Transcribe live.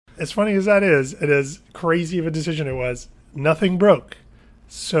as funny as that is, and as crazy of a decision it was, nothing broke.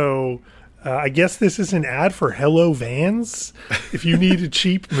 So I guess this is an ad for Hello Vans. If you need a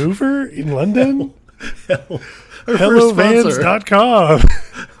cheap mover in London, HelloVans.com.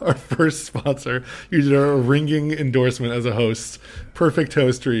 Our first sponsor. You did a ringing endorsement as a host. Perfect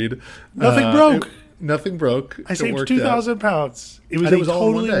host read. Nothing broke. Nothing broke. I saved £2,000. It was a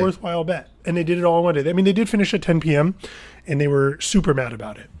totally worthwhile bet. And they did it all in one day. I mean, they did finish at 10 p.m. and they were super mad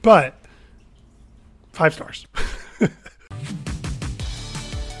about it. But 5 stars.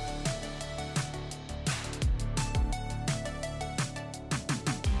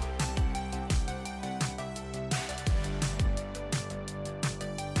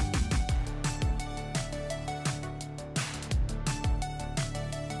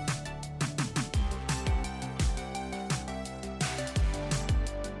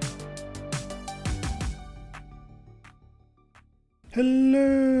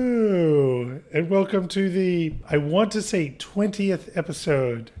 Hello, and welcome to the, I want to say 20th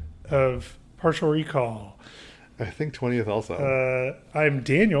episode of Partial Recall. I think 20th also. I'm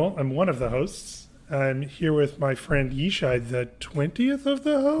Daniel. I'm one of the hosts. I'm here with my friend Yishai, the 20th of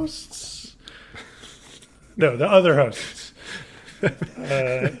the hosts? No, the other hosts.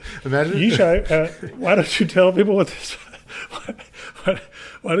 Imagine Yishai, why don't you tell people what this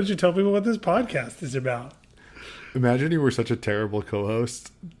why don't you tell people what this podcast is about? Imagine you were such a terrible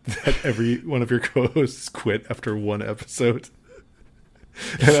co-host that every one of your co-hosts quit after one episode.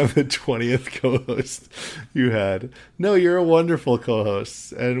 And I'm the 20th co-host you had. No, you're a wonderful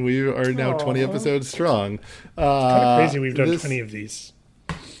co-host. And we are now 20 episodes strong. It's kind of crazy we've done 20 of these.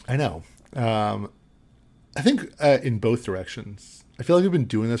 I know. I think in both directions. I feel like we've been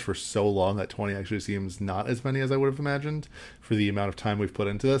doing this for so long that 20 actually seems not as many as I would have imagined for the amount of time we've put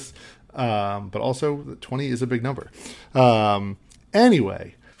into this. But also 20 is a big number.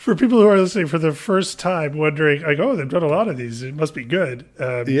 Anyway, for people who are listening for the first time, wondering, like, oh, they've done a lot of these, it must be good.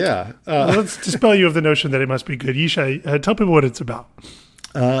 Let's dispel you of the notion that it must be good. Yishai, tell people what it's about.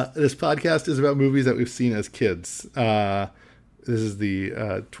 This podcast is about movies that we've seen as kids. This is the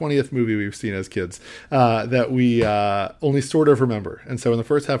 20th movie we've seen as kids that we only sort of remember. And so in the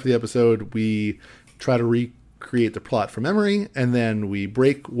first half of the episode, we try to recreate the plot from memory, and then we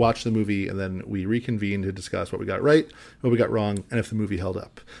watch the movie, and then we reconvene to discuss what we got right, what we got wrong, and if the movie held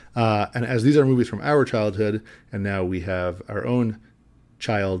up. And as these are movies from our childhood, and now we have our own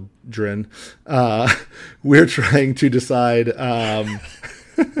children, we're trying to decide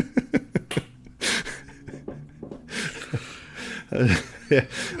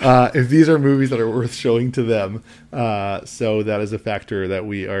if these are movies that are worth showing to them. So that is a factor that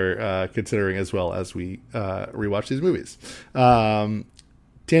we are considering as well as we rewatch these movies.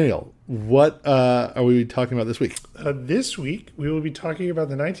 Daniel, what are we talking about this week? This week, we will be talking about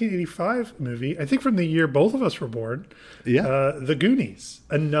the 1985 movie, I think from the year both of us were born, The Goonies,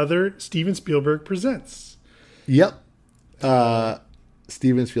 another Steven Spielberg presents. Yep.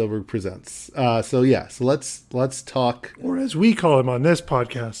 Steven Spielberg presents. So let's talk. Or as we call him on this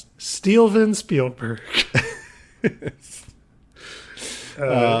podcast, Steven Spielberg.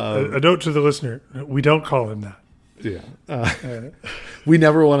 A note to the listener, we don't call him that. Yeah. We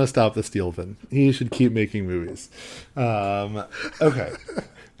never want to stop the Steelvin. He should keep making movies. Okay.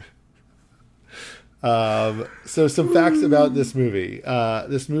 So some facts about this movie.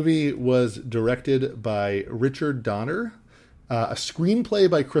 This movie was directed by Richard Donner. A screenplay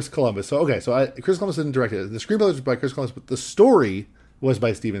by Chris Columbus. Chris Columbus didn't direct it. The screenplay was by Chris Columbus, but the story was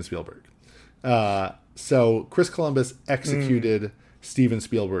by Steven Spielberg. So Chris Columbus executed Steven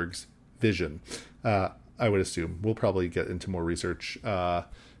Spielberg's vision. I would assume. We'll probably get into more research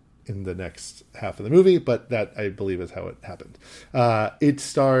in the next half of the movie, but that, I believe, is how it happened. It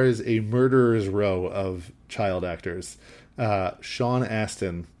stars a murderer's row of child actors. Sean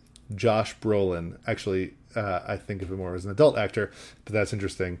Astin, Josh Brolin, actually, I think of him more as an adult actor, but that's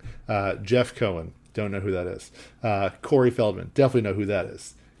interesting. Jeff Cohen, don't know who that is. Corey Feldman, definitely know who that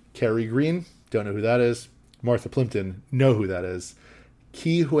is. Kerry Green, don't know who that is. Martha Plimpton, know who that is.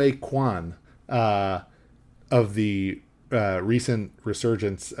 Ke Huy Quan, of the recent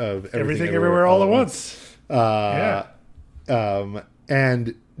resurgence of Everything Everywhere All at Once.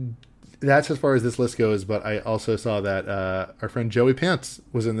 And that's as far as this list goes, but I also saw that our friend Joey Pants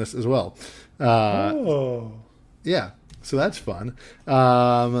was in this as well. Yeah, so that's fun.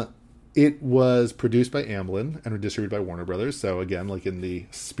 It was produced by Amblin and distributed by Warner Brothers. So again, like in the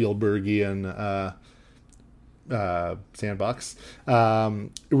Spielbergian sandbox.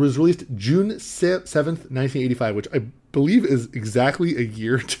 It was released June 7th, 1985, which I believe is exactly a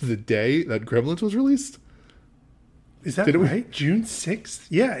year to the day that Gremlins was released. Is that right? June 6th?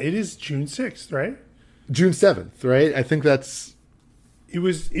 Yeah, it is June 6th, right? June 7th, right? I think that's... It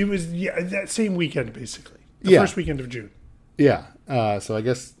was that same weekend, basically. The first weekend of June. Yeah. So I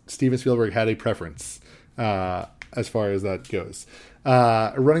guess Steven Spielberg had a preference as far as that goes.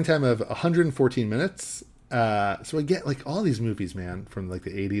 A running time of 114 minutes. So I get like all these movies, man, from like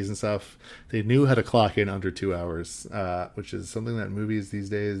the 80s and stuff. They knew how to clock in under 2 hours, which is something that movies these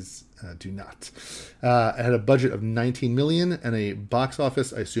days do not. It had a budget of 19 million and a box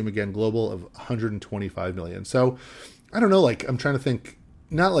office, I assume again global, of 125 million. So I don't know, like I'm trying to think,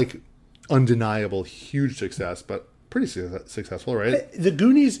 not like undeniable huge success, but pretty successful, right? The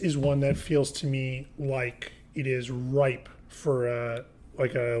Goonies is one that feels to me like it is ripe for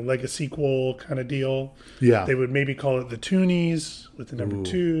like a Lego sequel kind of deal. Yeah. They would maybe call it the Toonies with the number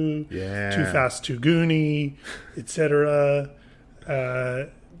 2, yeah. Too Fast, Too Goonie, etc.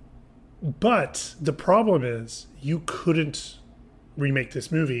 But the problem is you couldn't remake this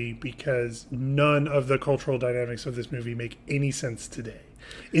movie because none of the cultural dynamics of this movie make any sense today.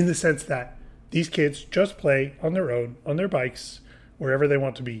 In the sense that these kids just play on their own, on their bikes, wherever they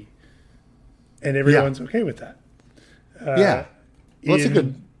want to be. And everyone's okay with that. Yeah. Well, that's a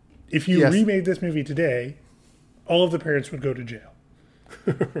good... If you remade this movie today, all of the parents would go to jail.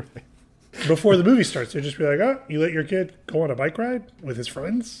 Right. Before the movie starts, they'd just be like, oh, you let your kid go on a bike ride with his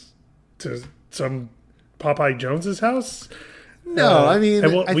friends to some Popeye Jones's house? No, I mean...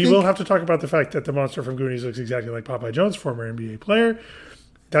 we will have to talk about the fact that the monster from Goonies looks exactly like Popeye Jones, former NBA player.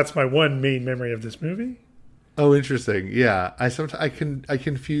 That's my one main memory of this movie. Oh, interesting. Yeah. I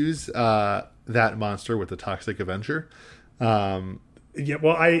confuse that monster with the Toxic Avenger. Yeah,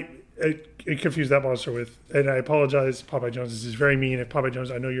 well, I confused that monster with, and I apologize, Popeye Jones. This is very mean. If Popeye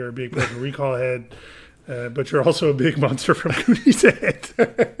Jones, I know you're a big Total Recall head, but you're also a big monster from Goonies head.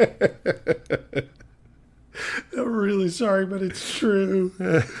 I'm really sorry, but it's true.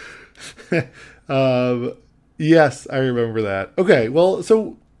 Yes, I remember that. Okay, well,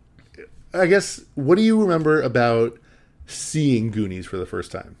 so I guess, what do you remember about seeing Goonies for the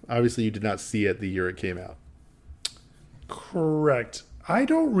first time? Obviously, you did not see it the year it came out. Correct. I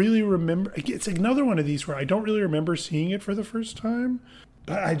don't really remember. It's another one of these where I don't really remember seeing it for the first time.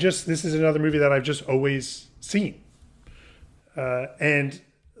 But this is another movie that I've just always seen. And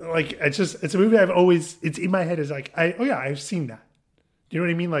like, it's a movie I've always, it's in my head is like, I've seen that. Do you know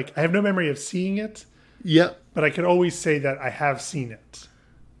what I mean? Like, I have no memory of seeing it. Yeah. But I could always say that I have seen it.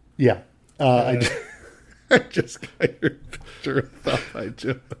 Yeah. I just got your picture of Popeye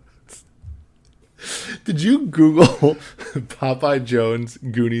Jones. Did you Google Popeye Jones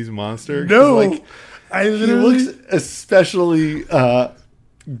Goonies monster? No. Like, I literally... He looks especially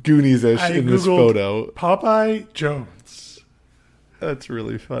Goonies-ish in this photo. Popeye Jones. That's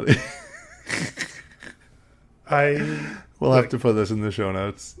really funny. We'll have to put this in the show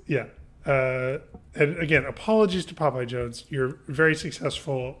notes. Yeah. And again, apologies to Popeye Jones. You're a very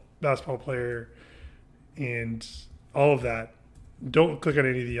successful basketball player and all of that. Don't click on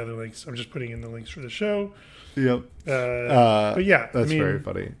any of the other links. I'm just putting in the links for the show. Yep. But yeah. That's very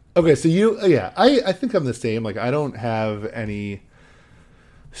funny. Okay, so I think I'm the same. Like, I don't have any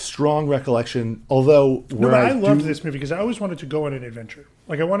strong recollection, although... I loved this movie because I always wanted to go on an adventure.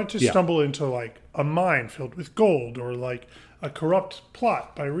 Like, I wanted to stumble into, like, a mine filled with gold or, like, a corrupt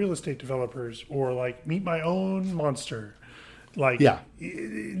plot by real estate developers or, like, meet my own monster. Like,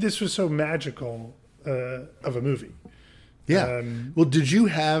 this was so magical of a movie. Yeah. Well, did you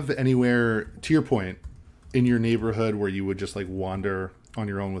have anywhere, to your point, in your neighborhood where you would just like wander on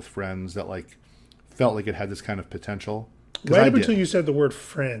your own with friends that like felt like it had this kind of potential? Right up until you said the word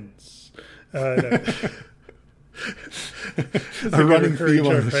friends. No. A running theme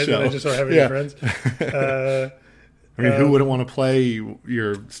on the show. I just don't have any friends. I mean, who wouldn't want to play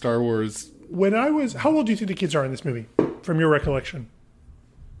your Star Wars? How old do you think the kids are in this movie, from your recollection?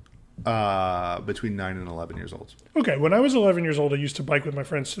 Between 9 and 11 years old. Okay, when I was 11 years old, I used to bike with my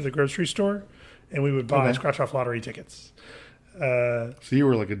friends to the grocery store, and we would buy scratch-off lottery tickets. So you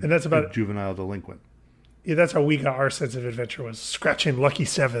were like a juvenile delinquent. Yeah, that's how we got our sense of adventure, was scratching lucky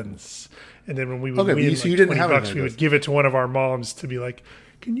sevens. And then when we would win so you didn't have $20, we would give it to one of our moms to be like,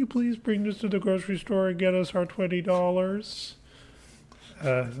 can you please bring this to the grocery store and get us our $20?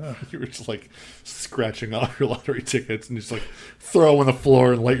 You were just like scratching off your lottery tickets and just like throw them on the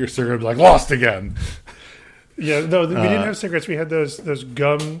floor and light your cigarette and be like, lost again. Yeah, no, we didn't have cigarettes. We had those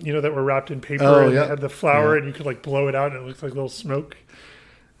gum, that were wrapped in paper and they had the flour and you could like blow it out and it looked like little smoke.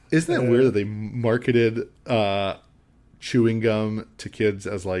 Isn't that weird that they marketed chewing gum to kids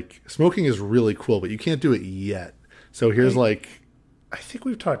as like, smoking is really cool, but you can't do it yet. So here's I think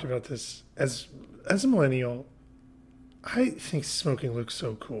we've talked about this as a millennial. I think smoking looks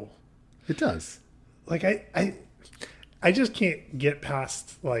so cool. It does. Like I just can't get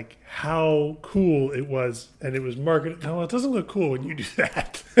past like how cool it was, and it was marketed. No, it doesn't look cool when you do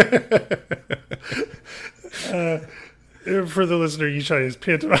that. For the listener, Yishai is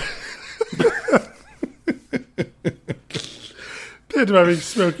pantomiming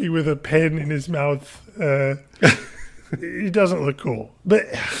smoking with a pen in his mouth. It doesn't look cool,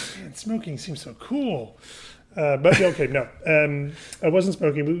 but man, smoking seems so cool. But okay, no, I wasn't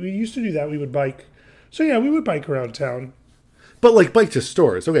smoking, but we used to do that. We would bike. So yeah, we would bike around town. But like bike to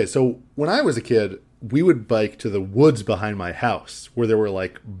stores. Okay, so when I was a kid, we would bike to the woods behind my house where there were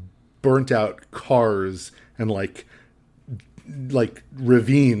like burnt out cars and like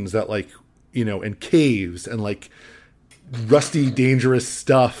ravines that like, you know, and caves and like rusty, dangerous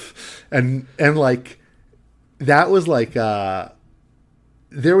stuff. And like, that was like, there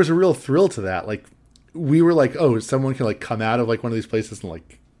was a real thrill to that. Like we were like, oh, someone can like come out of like one of these places and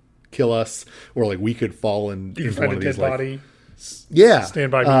like kill us, or like we could fall into one of these body. Yeah.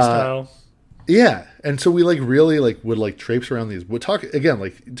 Stand by me style. Yeah. And so we like really like would like traipse around these. We'd talk again,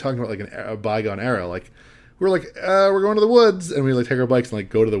 like talking about like a bygone era. Like we're like, we're going to the woods, and we like take our bikes and like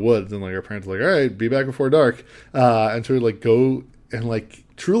go to the woods, and like our parents are like, all right, be back before dark. And so we like go and like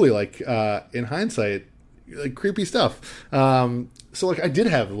truly like, in hindsight, like creepy stuff. So like I did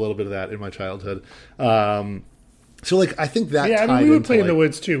have a little bit of that in my childhood. So like I think that I mean, we would play in the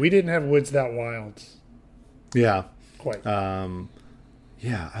woods too. We didn't have woods that wild. Yeah. Quite.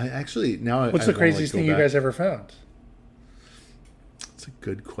 Yeah, I actually now. What's the craziest thing you guys ever found? That's a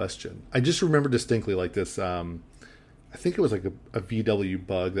good question. I just remember distinctly like this. I think it was like a VW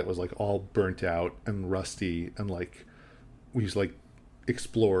bug that was like all burnt out and rusty, and like we used to like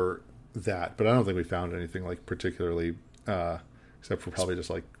explore that, but I don't think we found anything like particularly, except for probably just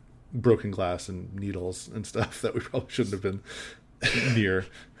like broken glass and needles and stuff that we probably shouldn't have been near.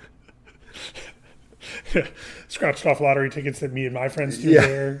 Scratched off lottery tickets that me and my friends threw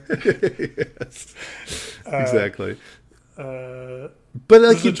there. Yes. Exactly. But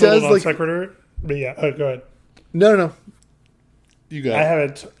like it does like sequitur. But yeah, go ahead. No. You got it. I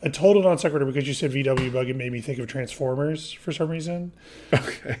have a total non sequitur because you said VW bug. It made me think of Transformers for some reason.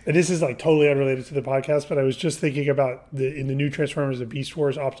 Okay. And this is like totally unrelated to the podcast, but I was just thinking about in the new Transformers, the Beast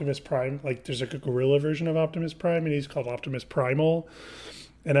Wars, Optimus Prime. Like there's like a gorilla version of Optimus Prime, and he's called Optimus Primal.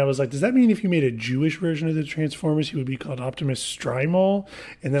 And I was like, does that mean if you made a Jewish version of the Transformers, he would be called Optimus Strimal?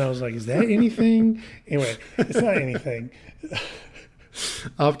 And then I was like, is that anything? Anyway, it's not anything.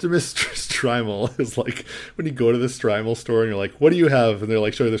 Optimus Strimal is like when you go to the Strimal store and you're like, what do you have? And they're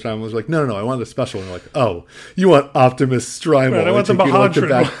like, show you the Strimal. They're like, no, I want the special. And you're like, oh, you want Optimus Strimal. Right, I want the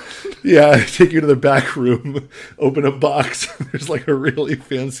Mahadran. Yeah, I take you to the back room, open a box, and there's like a really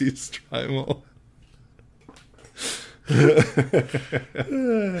fancy Strimal. Sorry,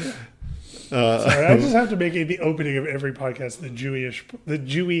 I just have to make the opening of every podcast the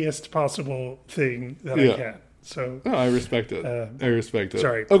Jewiest possible thing that I can. So I respect it. I respect it.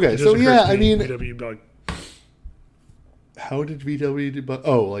 Sorry. Okay, so yeah, I mean, VW bug. How did VW debug?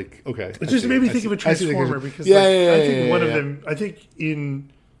 Oh, like okay. It just made me think of a Transformer because I think one of them. I think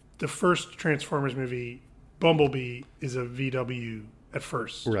in the first Transformers movie, Bumblebee is a VW at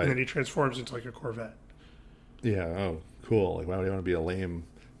first, right, and then he transforms into like a Corvette. Yeah. Oh, cool. Like, why would you want to be a lame?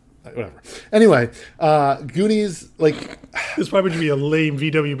 Whatever. Anyway, Goonies. Like, this why would you be a lame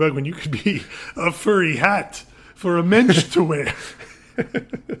VW bug when you could be a furry hat for a mensch to wear?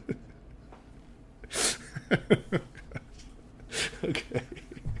 Okay.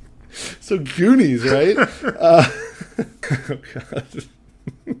 So Goonies, right? Oh God.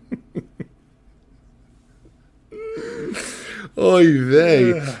 Oy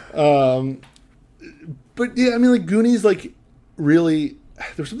vey. But yeah, I mean, like Goonies, like really,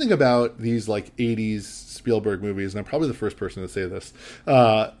 there's something about these like '80s Spielberg movies, and I'm probably the first person to say this,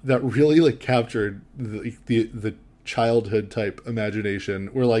 that really like captured the childhood type imagination.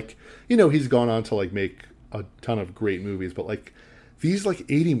 Where like, you know, he's gone on to like make a ton of great movies, but like these like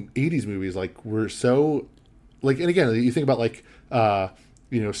 '80s movies like were so like, and again, you think about like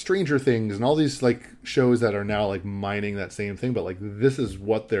you know, Stranger Things and all these like shows that are now like mining that same thing, but like this is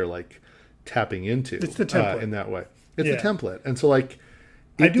what they're like tapping into. It's the template in that way. It's the template, and so like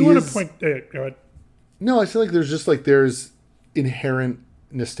I do want to point. Go ahead. No, I feel like there's inherent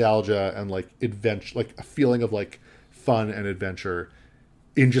nostalgia and like adventure, like a feeling of like fun and adventure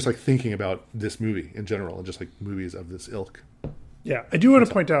in just like thinking about this movie in general and just like movies of this ilk. Yeah, I do want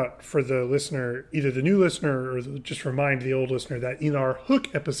to point out for the listener, either the new listener or just remind the old listener that in our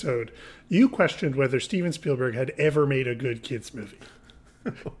Hook episode, you questioned whether Steven Spielberg had ever made a good kids movie.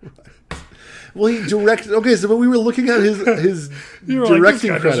 Well, he directed. Okay, so but we were looking at his You were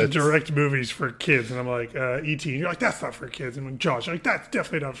directing like, this guy doesn't credits. direct movies for kids. And I'm like, E.T. And you're like, that's not for kids. And I'm like, Josh, you're like, that's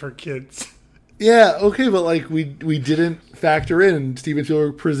definitely not for kids. Yeah, okay, but like we didn't factor in Steven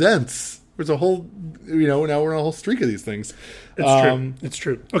Spielberg Presents. There's a whole, now we're on a whole streak of these things. It's true. It's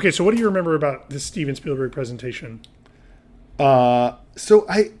true. Okay, so what do you remember about this Steven Spielberg presentation? So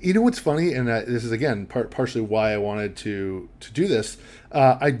what's funny, and this is again partially why I wanted to do this.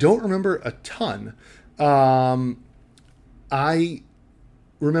 I don't remember a ton. I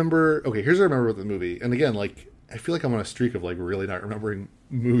remember. Okay, here's what I remember about the movie, and again, like I feel like I'm on a streak of like really not remembering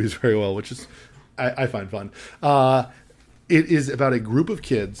movies very well, which is I find fun. It is about a group of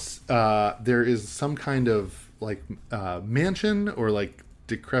kids. There is some kind of like mansion or like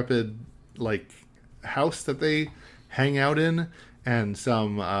decrepit like house that they hang out in, and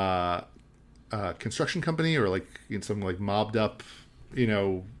some construction company or like some like mobbed up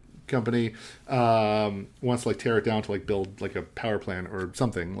company wants to like tear it down to like build like a power plant or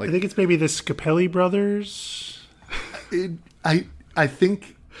something. Like I think it's maybe the Scapelli brothers. I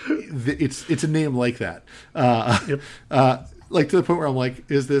think it's a name like that. Yep. Like to the point where I'm like,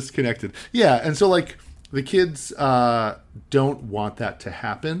 is this connected? Yeah, and so like the kids don't want that to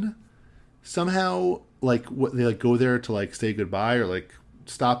happen. Somehow, like they like go there to like say goodbye or like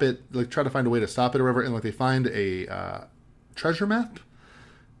stop it, like try to find a way to stop it or whatever, and like they find a treasure map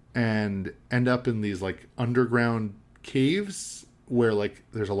and end up in these like underground caves where like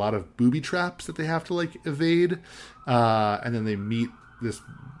there's a lot of booby traps that they have to like evade, and then they meet this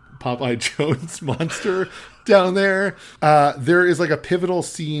Popeye Jones monster down there. There is like a pivotal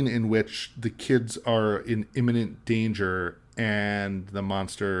scene in which the kids are in imminent danger and the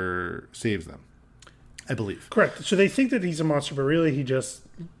monster saves them, I believe. Correct. So they think that he's a monster, but really he just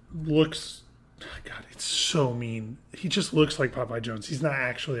looks... God, it's so mean. He just looks like Popeye Jones. He's not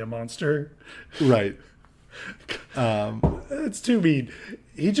actually a monster. Right. It's too mean.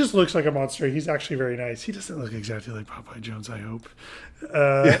 He just looks like a monster. He's actually very nice. He doesn't look exactly like Popeye Jones, I hope.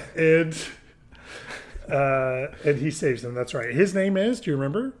 And he saves them. That's right. His name is, do you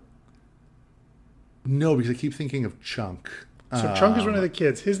remember? No, because I keep thinking of Chunk. So Chunk is one of the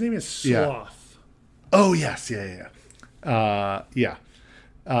kids. His name is Sloth. Yeah. Oh, yes. Yeah.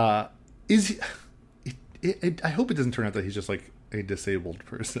 Is he... I hope it doesn't turn out that he's just like a disabled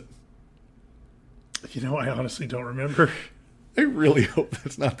person. I honestly don't remember. I really hope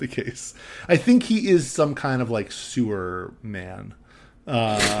that's not the case. I think he is some kind of like sewer man.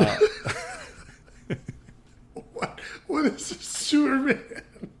 What is a sewer man?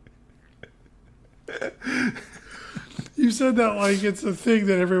 You said that like it's a thing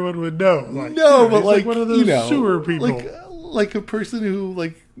that everyone would know. Like, no, but like one of those sewer people, like a person who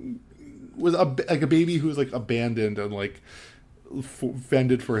like was like a baby who was like abandoned and like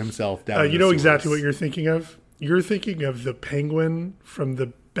fended for himself down. You know exactly what you're thinking of. You're thinking of the Penguin from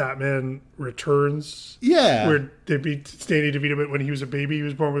the Batman Returns. Yeah, where they'd be standing to beat him when he was a baby. He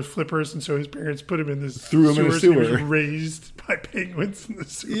was born with flippers, and so his parents put him in this threw him in a sewer. He was raised by penguins in the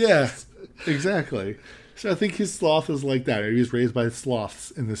sewer. Yeah, exactly. So I think his sloth is like that. He was raised by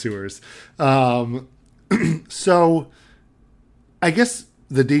sloths in the sewers. So I guess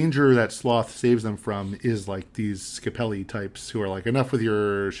the danger that Sloth saves them from is like these Scapelli types who are like, enough with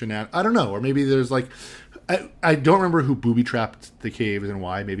your shenanigans. I don't know. Or maybe there's like, I don't remember who booby trapped the caves and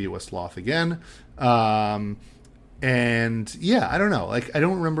why. Maybe it was Sloth again. And yeah, I don't know. Like, I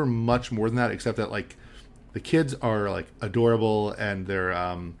don't remember much more than that, except that like the kids are like adorable and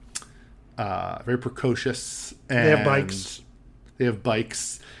they're very precocious. And they have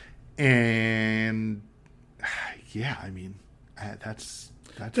bikes. And yeah, I mean, that's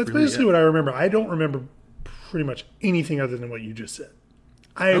really basically what I remember. I don't remember pretty much anything other than what you just said.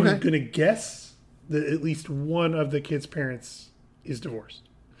 I am going to guess that at least one of the kids' parents is divorced.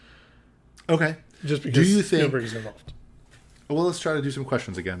 Okay. Just because Spielberg is involved. Well, let's try to do some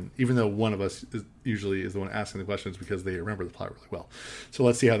questions again, even though one of us usually is the one asking the questions because they remember the plot really well. So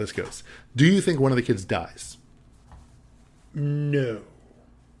let's see how this goes. Do you think one of the kids dies? No.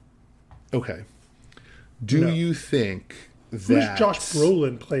 Okay. Do you think that... Who's Josh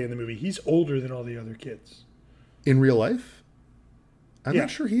Brolin play in the movie? He's older than all the other kids. In real life? I'm not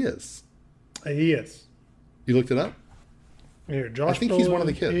sure he is. He is. You looked it up? Here, Josh I think Brolin, he's one of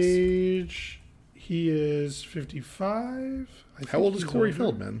the kids. Age, he is 55. How old is Corey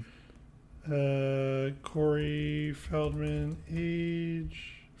Feldman? Corey Feldman,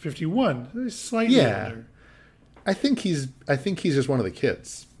 age 51. He's slightly older. I think he's just one of the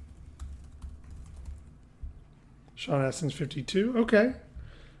kids. Sean Astin's 52. Okay.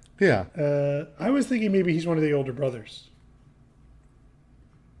 Yeah. I was thinking maybe he's one of the older brothers.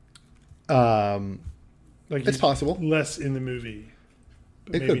 Like It's possible. Less in the movie.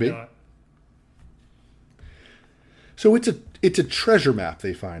 But It maybe could be. not. So it's a treasure map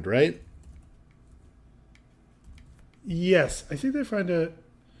they find, right? Yes, I think they find a.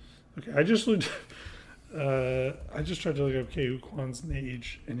 Okay, I just looked. I just tried to look up Kei Kwan's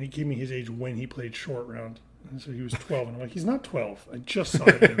age, and he gave me his age when he played Short Round, and so he was 12. And I'm like, he's not 12. I just saw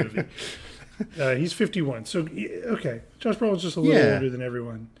it in the movie. He's 51. So okay, Josh Brolin's just a little older than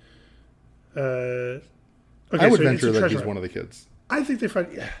everyone. Okay, I would so venture that he's map. one of the kids. I think they find.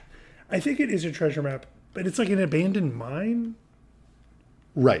 Yeah, I think it is a treasure map, but it's like an abandoned mine.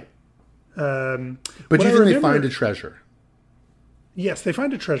 Right. But what do you I think they remember- find a treasure? Yes, they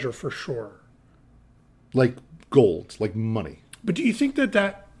find a treasure for sure. Like gold, like money. But do you think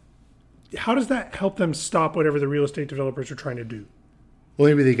that how does that help them stop whatever the real estate developers are trying to do? Well,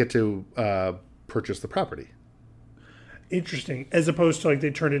 maybe they get to purchase the property. Interesting. As opposed to like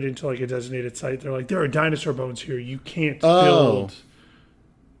they turn it into like a designated site. They're like, there are dinosaur bones here. You can't build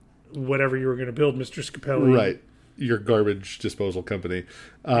whatever you were going to build, Mr. Scapelli. Right. Your garbage disposal company.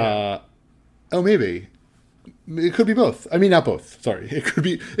 Maybe. It could be both. I mean, not both. Sorry. It could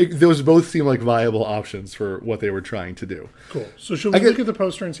be. Those both seem like viable options for what they were trying to do. Cool. So should we look at the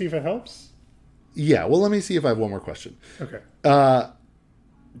poster and see if it helps? Yeah. Well, let me see if I have one more question. Okay.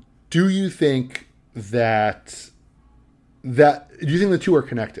 Do you think that do you think the two are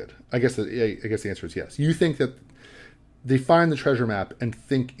connected? I guess the answer is yes. You think that they find the treasure map and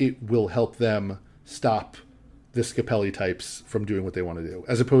think it will help them stop the Scapelli types from doing what they want to do,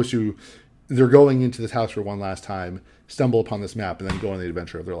 as opposed to they're going into this house for one last time, stumble upon this map, and then go on the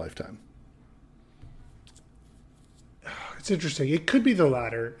adventure of their lifetime. It's interesting. It could be the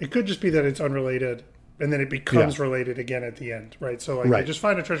latter. It could just be that it's unrelated, and then it becomes related again at the end, right? So like they just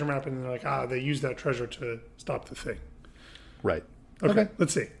find a treasure map, and then they're like, they use that treasure to stop the thing. Right. Okay.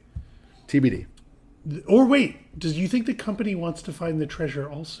 Let's see. TBD. Or wait, do you think the company wants to find the treasure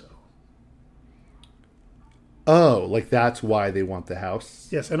also? Oh, like that's why they want the house?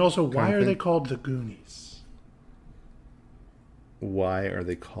 Yes, and also why are they called the Goonies? Why are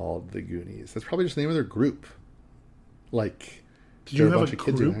they called the Goonies? That's probably just the name of their group. Like, did you have a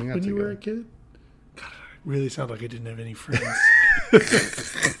group when you were a kid? God, I really sound like I didn't have any friends.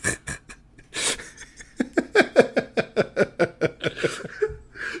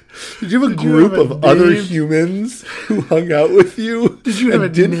 Did you have a group of other humans who hung out with you? Did you have a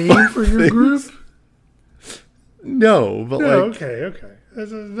name for your group? No, but okay.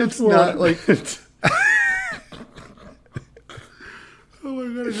 That's it's not like. Oh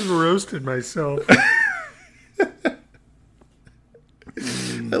my god! I just roasted myself.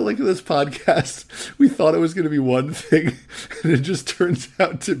 I like this podcast. We thought it was going to be one thing, and it just turns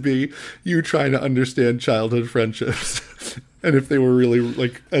out to be you trying to understand childhood friendships, and if they were really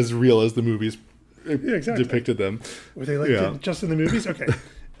like as real as the movies depicted them. Were they like just in the movies? Okay.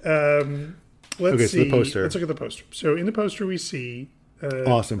 Let's see. So the poster. Let's look at the poster. So in the poster we see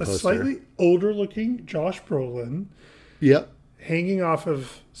awesome poster. A slightly older looking Josh Brolin. Yep. Hanging off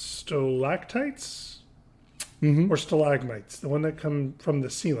of stalactites or stalagmites, the one that come from the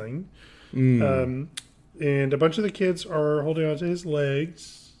ceiling. And a bunch of the kids are holding on to his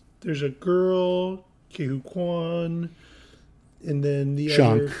legs. There's a girl, Kehu Kwan, and then the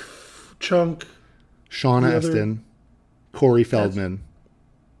other Chunk, Sean Astin, Corey Feldman.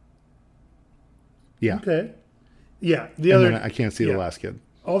 Yeah. Okay. Yeah. Then I can't see the last kid.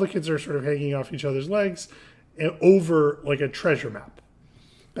 All the kids are sort of hanging off each other's legs over like a treasure map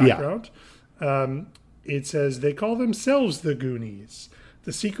background. Yeah. It says they call themselves the Goonies.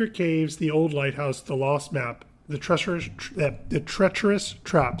 The secret caves, the old lighthouse, the lost map, the treacherous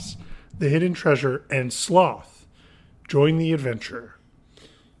traps, the hidden treasure, and sloth. Join the adventure.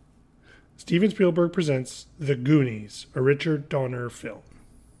 Steven Spielberg presents The Goonies, a Richard Donner film.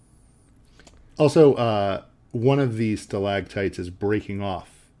 Also, one of these stalactites is breaking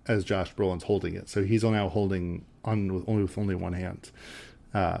off as Josh Brolin's holding it. So he's now holding on with only one hand.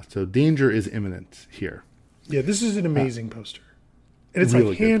 So danger is imminent here. Yeah, this is an amazing poster. And it's really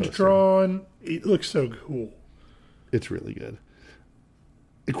like hand-drawn. It looks so cool. It's really good.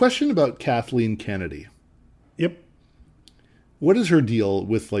 A question about Kathleen Kennedy. Yep. What is her deal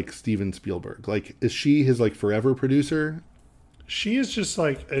with, like, Steven Spielberg? Like, is she his, like, forever producer? She is just,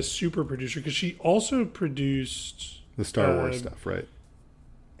 like, a super producer because she also produced... the Star Wars stuff, right?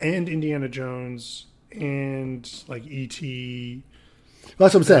 And Indiana Jones and, like, E.T. Well,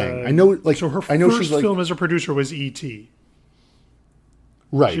 that's what I'm saying. I know, like... So her first she's, like, film as a producer was E.T.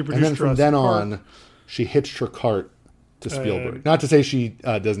 Right. And then from then on, she hitched her cart to Spielberg. Not to say she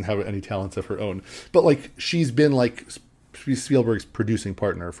doesn't have any talents of her own. But, like, she's been, like, Spielberg's producing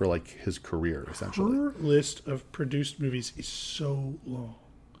partner for like his career, essentially. Her list of produced movies is so long.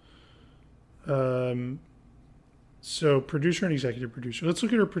 So producer and executive producer. Let's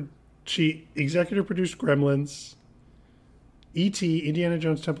look at her. She executive produced Gremlins, E.T., Indiana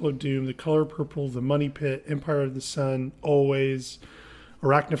Jones Temple of Doom, The Color Purple, The Money Pit, Empire of the Sun, Always,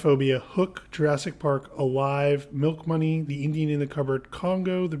 Arachnophobia, Hook, Jurassic Park, Alive, Milk Money, The Indian in the Cupboard,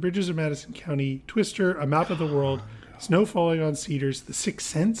 Congo, The Bridges of Madison County, Twister, A Map of the World, Snow Falling on Cedars, The Sixth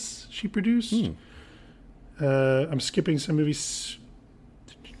Sense she produced. I'm skipping some movies.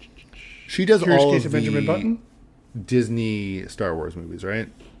 She does Curious all Case of Benjamin the Button, Disney Star Wars movies, right?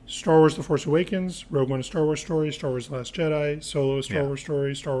 Star Wars The Force Awakens, Rogue One A Star Wars Story, Star Wars The Last Jedi, Solo A Star Wars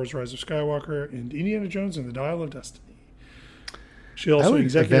Story, Star Wars Rise of Skywalker, and Indiana Jones and the Dial of Destiny. She also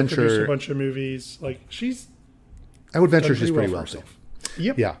executive produced a bunch of movies. Like I would venture she's pretty wealthy.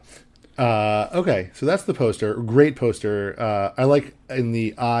 Yep. Yeah. Okay, so that's the poster. Great poster. I like in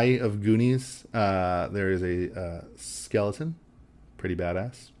the eye of Goonies, there is a skeleton. Pretty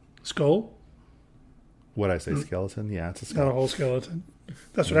badass. Skull? What'd I say, skeleton? Yeah, it's a skull. Not a whole skeleton.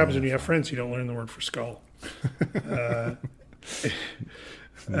 That's what happens when you have friends. You don't learn the word for skull.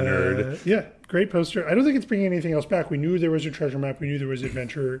 Nerd. Yeah, great poster. I don't think it's bringing anything else back. We knew there was a treasure map. We knew there was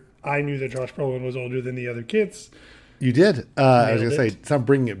adventure. I knew that Josh Brolin was older than the other kids. You did. I was going to say, it's not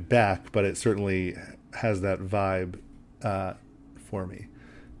bringing it back, but it certainly has that vibe for me.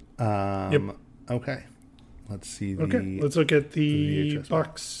 Yep. Okay. Let's see. Let's look at the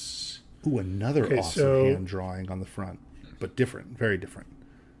box. Ooh, another awesome hand drawing on the front, but different, very different.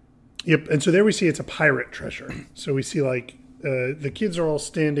 Yep, and so there we see it's a pirate treasure. So we see like the kids are all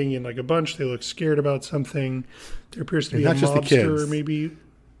standing in like a bunch. They look scared about something. There appears to be a mobster, maybe.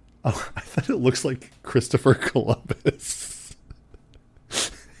 Oh, I thought it looks like Christopher Columbus.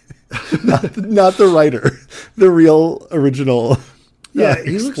 not the writer, the real original. Yeah,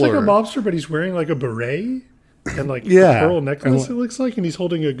 he looks like a mobster, but he's wearing like a beret and like a pearl necklace, it looks like, and he's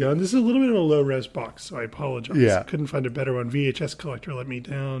holding a gun. This is a little bit of a low-res box, so I apologize. Yeah. I couldn't find a better one. VHS collector let me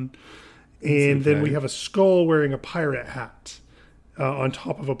down. And then we have a skull wearing a pirate hat on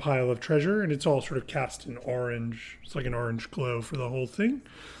top of a pile of treasure, and it's all sort of cast in orange. It's like an orange glow for the whole thing.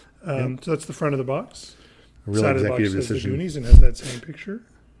 So that's the front of the box. A real side of the box executive says decision. The Goonies and has that same picture.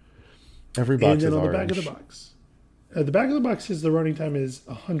 Every box and then is on orange. the back of the box. The back of the box says the running time is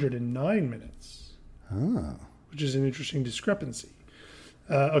 109 minutes. Oh. Which is an interesting discrepancy.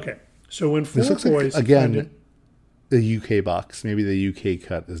 Okay, so when four This looks boys like, again, the UK box. Maybe the UK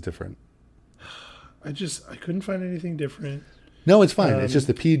cut is different. I couldn't find anything different. No, it's fine. It's just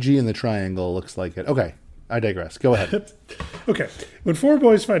the PG and the triangle looks like it. Okay, I digress. Go ahead. Okay, when four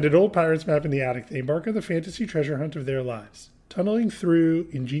boys find an old pirate's map in the attic, they embark on the fantasy treasure hunt of their lives. Tunneling through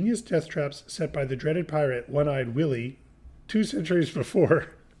ingenious death traps set by the dreaded pirate One-Eyed Willie 2 centuries before,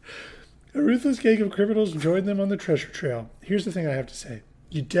 a ruthless gang of criminals join them on the treasure trail. Here's the thing I have to say.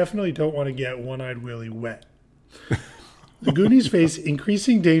 You definitely don't want to get One-Eyed Willie wet. The Goonies face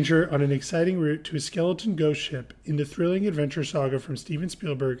increasing danger on an exciting route to a skeleton ghost ship in the thrilling adventure saga from Steven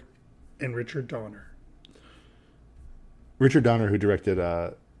Spielberg and Richard Donner. Richard Donner, who directed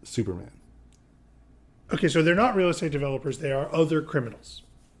Superman. Okay, so they're not real estate developers. They are other criminals.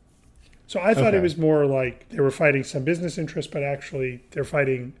 So I thought it was more like they were fighting some business interest, but actually they're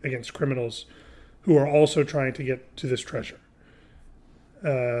fighting against criminals who are also trying to get to this treasure.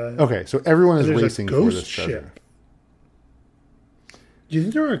 Okay, so everyone is racing for this treasure. Do you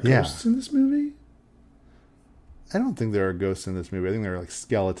think there are ghosts in this movie? I don't think there are ghosts in this movie. I think there are like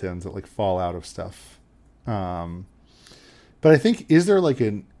skeletons that like fall out of stuff. But I think, is there like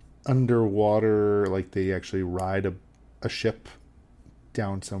an underwater, like they actually ride a ship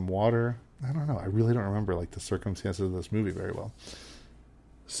down some water? I don't know. I really don't remember like the circumstances of this movie very well.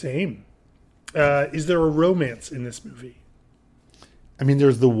 Same. Is there a romance in this movie? I mean,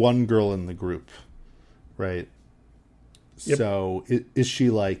 there's the one girl in the group, right? Yep. So is she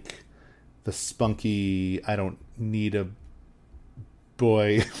like the spunky, I don't need a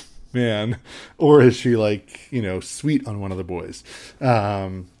boy man, or is she like, sweet on one of the boys?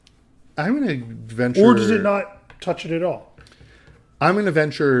 I'm going to venture... Or does it not touch it at all? I'm going to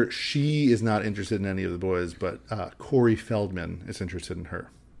venture she is not interested in any of the boys, but Corey Feldman is interested in her.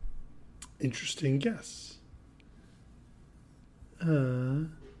 Interesting guess.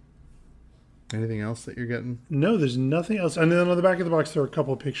 Anything else that you're getting? No, there's nothing else. And then on the back of the box, there are a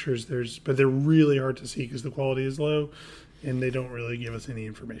couple of pictures. But they're really hard to see because the quality is low, and they don't really give us any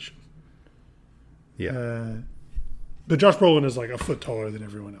information. Yeah. But Josh Brolin is like a foot taller than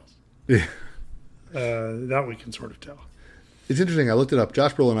everyone else. Yeah. That we can sort of tell. It's interesting. I looked it up.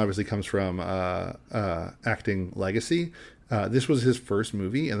 Josh Brolin obviously comes from acting legacy. This was his first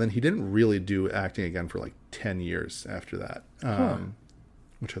movie, and then he didn't really do acting again for like 10 years after that,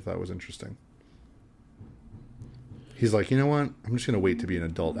 which I thought was interesting. He's like, you know what? I'm just going to wait to be an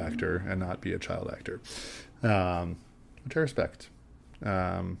adult actor and not be a child actor, which I respect.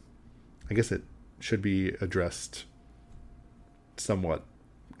 I guess it should be addressed somewhat,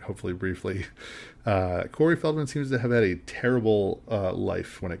 hopefully briefly. Corey Feldman seems to have had a terrible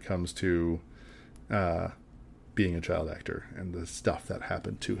life when it comes to being a child actor and the stuff that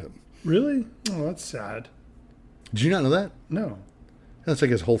happened to him. Really? Oh, that's sad. Did you not know that? No. That's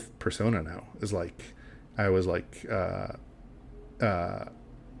like his whole persona now is like, I was like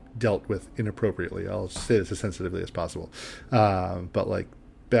dealt with inappropriately. I'll say this as sensitively as possible. But like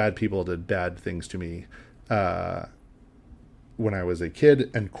bad people did bad things to me when I was a kid.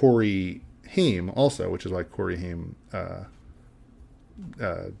 And Corey Haim also, which is why Corey Haim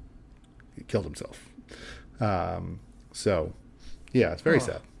killed himself. So yeah, it's very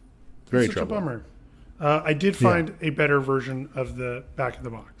sad. Very such troubling. a bummer. I did find a better version of the back of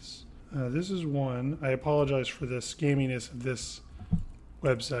the box. This is one. I apologize for the scamminess of this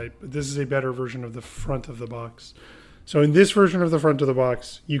website, but this is a better version of the front of the box. So in this version of the front of the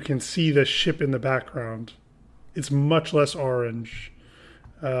box, you can see the ship in the background. It's much less orange.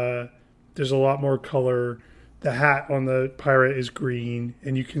 There's a lot more color. The hat on the pirate is green,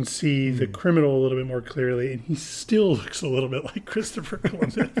 and you can see the criminal a little bit more clearly, and he still looks a little bit like Christopher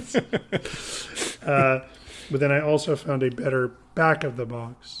Columbus. But then I also found a better back of the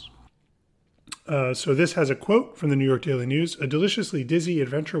box. So this has a quote from the New York Daily News, "A deliciously dizzy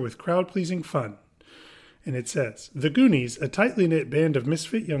adventure with crowd-pleasing fun." And it says, "The Goonies, a tightly knit band of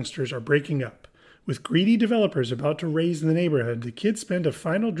misfit youngsters, are breaking up. With greedy developers about to raise the neighborhood, the kids spend a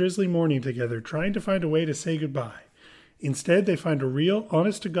final drizzly morning together trying to find a way to say goodbye. Instead, they find a real,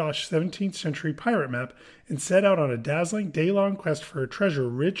 honest-to-gosh 17th century pirate map and set out on a dazzling day-long quest for a treasure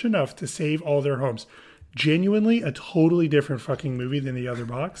rich enough to save all their homes." Genuinely a totally different fucking movie than the other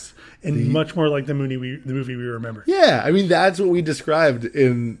box, and much more like the movie we remember. Yeah, I mean, that's what we described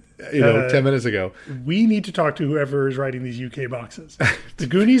in 10 minutes ago. We need to talk to whoever is writing these UK boxes. The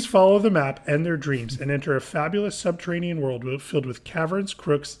Goonies follow the map and their dreams and enter a fabulous subterranean world filled with caverns,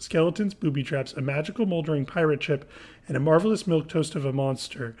 crooks, skeletons, booby traps, a magical moldering pirate ship, and a marvelous milquetoast of a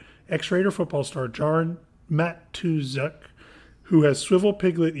monster, X-Raider football star John Matuzuk, who has swivel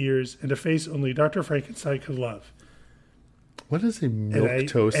piglet ears and a face only Dr. Frankenstein could love. What is a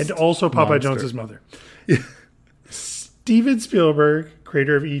milquetoast? And also Popeye monster? Jones's mother. Steven Spielberg,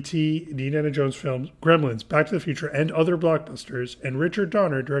 creator of E.T., Indiana Jones films, Gremlins, Back to the Future, and other blockbusters, and Richard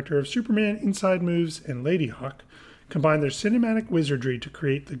Donner, director of Superman, Inside Moves, and Lady Hawk, combined their cinematic wizardry to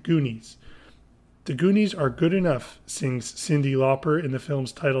create The Goonies. The Goonies are good enough, sings Cyndi Lauper in the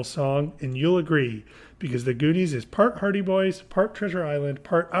film's title song, and you'll agree, because The Goonies is part Hardy Boys, part Treasure Island,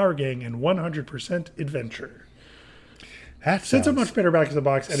 part Our Gang, and 100% adventure. That's a much better back of the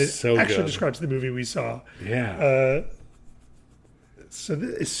box, and it actually describes the movie we saw. Yeah. So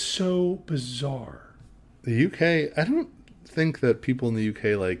this is so bizarre. The UK, I don't think that people in the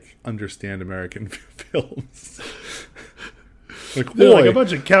UK like understand American films. They're like a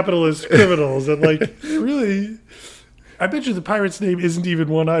bunch of capitalist criminals, and like really, I bet you the pirate's name isn't even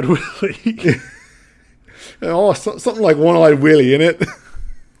One-Eyed Willie. Oh, something like One-Eyed Willie in it.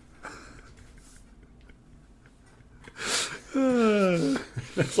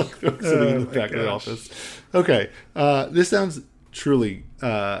 That's like sitting in the back of the office. Okay, this sounds truly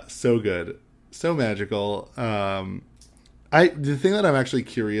so good, so magical. The thing that I'm actually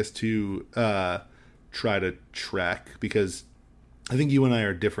curious to try to track, because I think you and I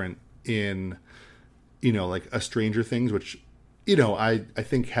are different in, like a Stranger Things, which, I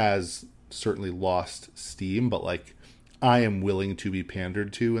think has certainly lost steam, but like I am willing to be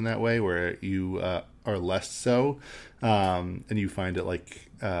pandered to in that way, where you are less so, and you find it like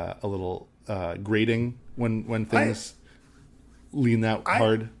a little grating when things lean that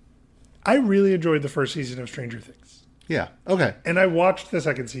hard. I really enjoyed the first season of Stranger Things. Yeah. Okay. And I watched the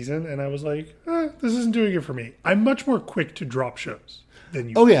second season, and I was like, this isn't doing it for me. I'm much more quick to drop shows than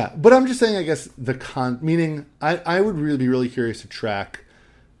you. Oh, yeah. But I'm just saying, I guess, meaning I would really be really curious to track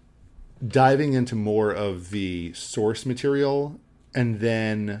diving into more of the source material and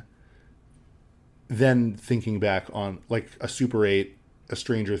then thinking back on, like, a Super 8, a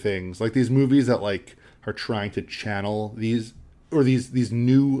Stranger Things, like these movies that, like, are trying to channel these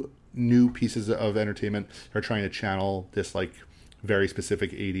new pieces of entertainment are trying to channel this like very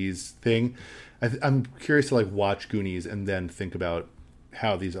specific 80s thing. I'm curious to like watch Goonies and then think about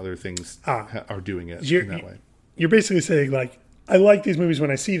how these other things are doing it in that way. you're basically saying, like, I like these movies when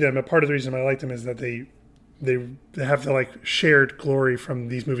I see them, and part of the reason I like them is that they have the, like, shared glory from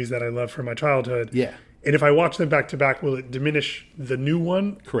these movies that I love from my childhood. Yeah. And if I watch them back to back, will it diminish the new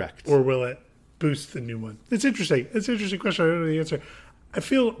one? Correct. Or will it boost the new one? It's interesting. It's an interesting question. I don't know the answer. I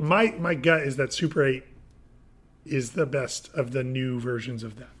feel my gut is that Super 8 is the best of the new versions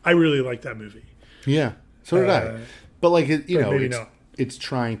of that. I really like that movie. Yeah, so did I. But like it's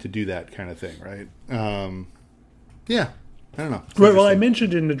trying to do that kind of thing, right? Yeah, I don't know. Right. Well, I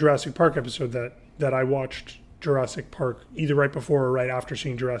mentioned in the Jurassic Park episode that I watched Jurassic Park either right before or right after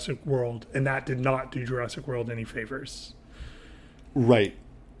seeing Jurassic World, and that did not do Jurassic World any favors. Right.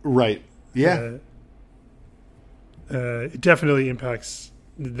 Yeah. It definitely impacts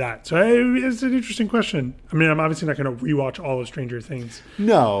that. So it's an interesting question. I mean, I'm obviously not going to rewatch all of Stranger Things.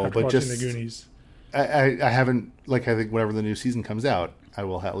 No, after but watching just the Goonies. I haven't, like, I think whenever the new season comes out, I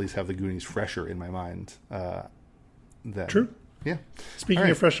will at least have the Goonies fresher in my mind. Then. True. Yeah. Speaking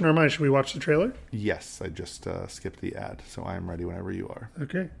of fresh in our mind, should we watch the trailer? Yes, I just skipped the ad, so I am ready whenever you are.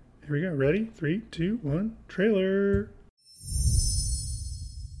 Okay, here we go. Ready? 3, 2, 1. Trailer.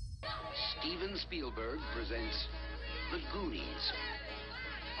 Steven Spielberg presents The Goonies,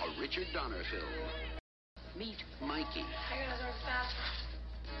 a Richard Donner film. Meet Mikey. I gotta go fast.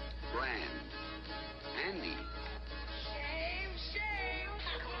 Brand. Andy. Shame.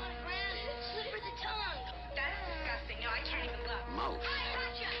 Come on, Brad. Slip of the tongue. That's disgusting. No, I can't even look. Mouse. I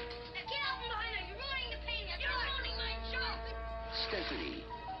gotcha. Now get out from behind her. You're ruining the painting. You're ruining my job. Stephanie.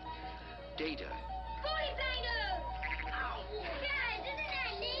 Data. Booty banger. Ow. Guys, isn't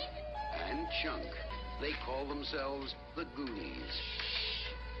that neat? And Chunk. They call themselves The Goonies.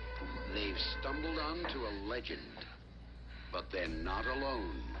 They've stumbled onto a legend, but they're not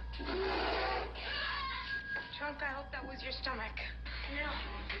alone. Chunk, I hope that was your stomach. No.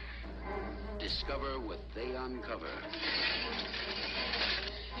 Discover what they uncover.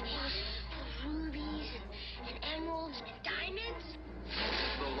 And he's rubies and emeralds and diamonds.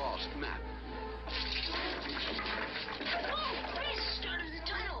 The Lost Map. Oh, there's the start of the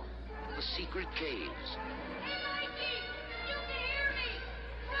tunnel. The Secret Caves. Hey, Mikey, you can hear me.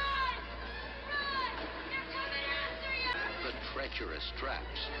 Run! Run! They're coming after you. The treacherous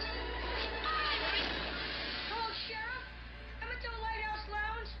traps. Hello, Sheriff. I'm at the Lighthouse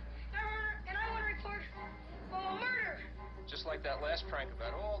Lounge, and I want to report a murder. Just like that last prank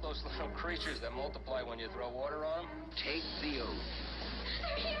about all those little creatures that multiply when you throw water on them. Take the oath.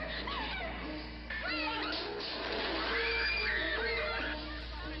 They're here.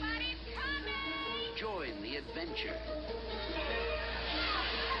 Somebody's coming. Join the adventure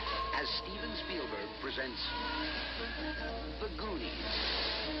as Steven Spielberg presents The Goonies,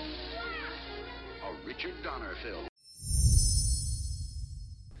 a Richard Donner film.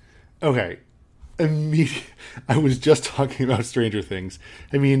 Okay. I was just talking about Stranger Things.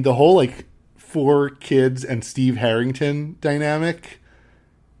 I mean, the whole, like, 4 kids and Steve Harrington dynamic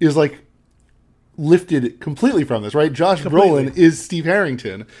is, like, lifted completely from this, right? Josh Brolin is Steve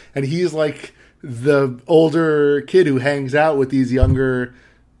Harrington, and he's, like, the older kid who hangs out with these younger,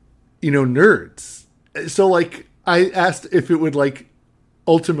 nerds. So, like, I asked if it would, like,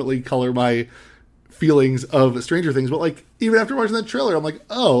 ultimately color my feelings of Stranger Things, but, like, even after watching that trailer, I'm like,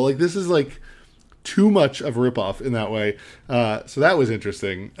 oh, like, this is, like, too much of a ripoff in that way. So that was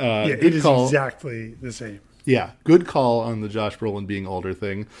interesting. It is exactly the same. Yeah, good call on the Josh Brolin being older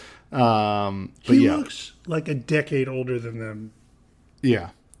thing. But he looks like a decade older than them. Yeah.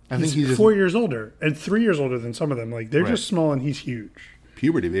 I think he's 4 years older and 3 years older than some of them. Like, they're just small and he's huge.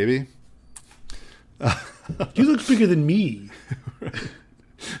 Puberty, baby. He looks bigger than me.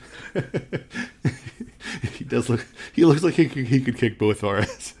 He looks like he could kick both our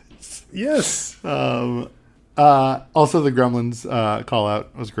asses. Yes. Also, the Gremlins call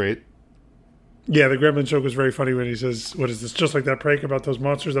out was great. Yeah, the Gremlin joke was very funny when he says, "What is this? Just like that prank about those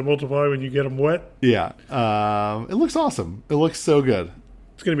monsters that multiply when you get them wet." Yeah, it looks awesome. It looks so good.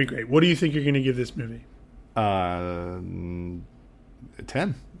 It's going to be great. What do you think you're going to give this movie? 10.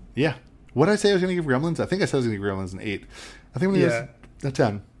 Yeah. What did I say I was going to give Gremlins? I think I said I was going to give Gremlins an 8. I think I'm going to give a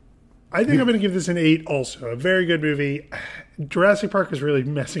 10. I think I'm going to give this an 8 also. A very good movie. Jurassic Park is really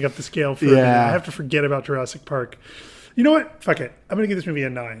messing up the scale for me. I have to forget about Jurassic Park. You know what? Fuck it. I'm going to give this movie a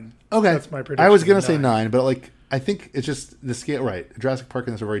 9. Okay. That's my prediction. I was going to say 9, but, like, I think it's just the scale. Right. Jurassic Park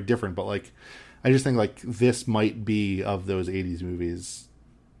and this are very different, but, like, I just think, like, this might be of those 80s movies.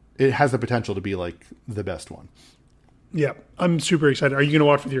 It has the potential to be, like, the best one. Yeah. I'm super excited. Are you going to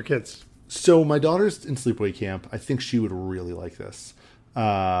watch with your kids? So my daughter's in sleepaway camp. I think she would really like this.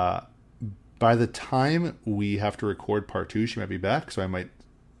 By the time we have to record part 2, she might be back, so I might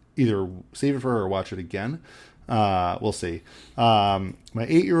either save it for her or watch it again. We'll see. My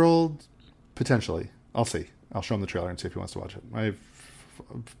 8-year-old, potentially. I'll see. I'll show him the trailer and see if he wants to watch it.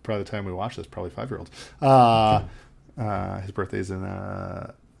 Probably the time we watch this, probably 5-year-old. His birthday's in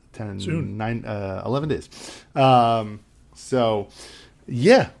 11 days. So,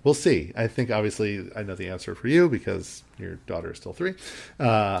 yeah, we'll see. I think, obviously, I know the answer for you because your daughter is still 3. Yep,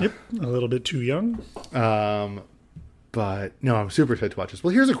 a little bit too young. But, no, I'm super excited to watch this.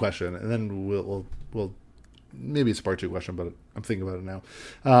 Well, here's a question, and then we'll maybe it's a part 2 question, but I'm thinking about it now.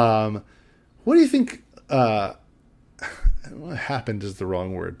 What do you think happened is the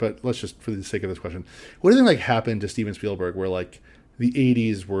wrong word, but let's just, for the sake of this question, what do you think happened to Steven Spielberg where the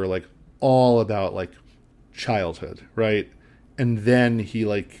 80s were all about childhood, right? And then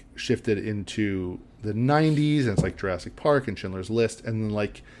he shifted into the 90s and it's Jurassic Park and Schindler's List, and then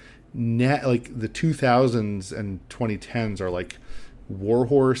the 2000s and 2010s are War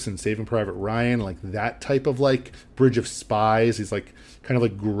Horse and Saving Private Ryan, that type of Bridge of Spies. He's kind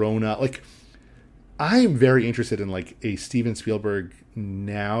of grown up. I am very interested in a Steven Spielberg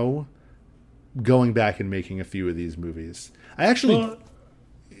now going back and making a few of these movies. I actually,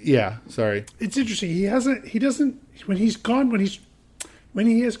 yeah, sorry. It's interesting. He doesn't, when he has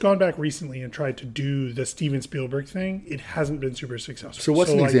gone back recently and tried to do the Steven Spielberg thing, it hasn't been super successful. So what's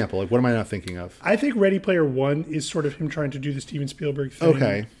an example? What am I not thinking of? I think Ready Player One is sort of him trying to do the Steven Spielberg thing.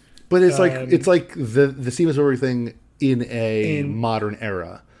 Okay. But it's the Steven Spielberg thing in a modern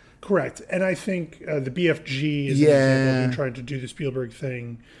era. Correct. And I think the BFG is an example of him trying to do the Spielberg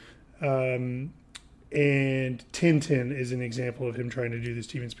thing. And Tintin is an example of him trying to do the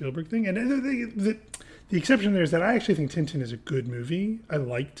Steven Spielberg thing. And the exception there is that I actually think Tintin is a good movie. I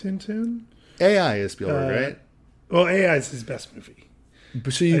like Tintin. AI is Spielberg, right? Well, AI is his best movie.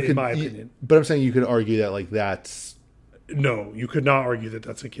 But so in my opinion. But I'm saying you could argue that that's... No, you could not argue that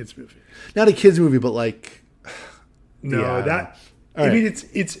that's a kid's movie. Not a kid's movie, but No, that... Right. I mean, it's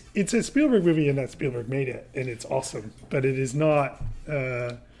a Spielberg movie, and that Spielberg made it, and it's awesome. But it is not.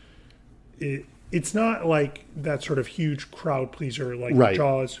 It's not that sort of huge crowd pleaser like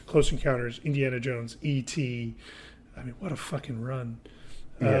Jaws, Close Encounters, Indiana Jones, E.T. I mean, what a fucking run!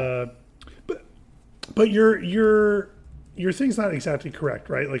 Yeah. But your thing's not exactly correct,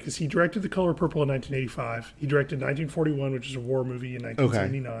 right? Because he directed The Color Purple in 1985. He directed 1941, which is a war movie, in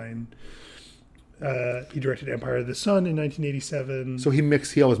 1979. Okay. He directed Empire of the Sun in 1987. So he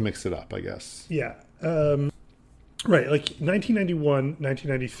always mixed it up, I guess. Yeah. Right. 1991,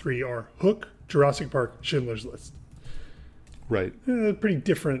 1993 are Hook, Jurassic Park, Schindler's List. Right. Pretty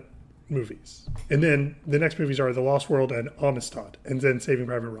different movies. And then the next movies are The Lost World and Amistad, and then Saving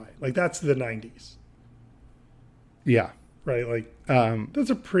Private Ryan. That's the 90s. Yeah. Right? That's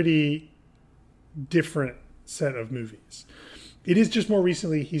a pretty different set of movies. It is just more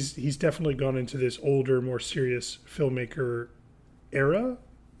recently he's definitely gone into this older, more serious filmmaker era.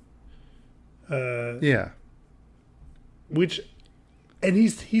 Yeah. And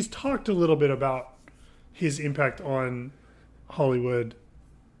he's talked a little bit about his impact on Hollywood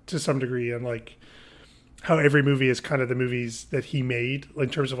to some degree, and how every movie is kind of the movies that he made, in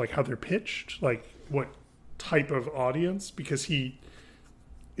terms of how they're pitched, what type of audience, because he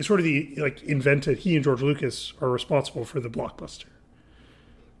is sort of the invented. He and George Lucas are responsible for the blockbuster.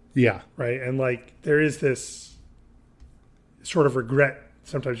 Yeah. Right. And there is this sort of regret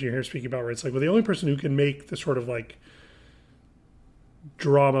sometimes you hear him speaking about, where it's well, the only person who can make the sort of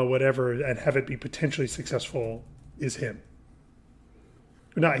drama, whatever, and have it be potentially successful is him.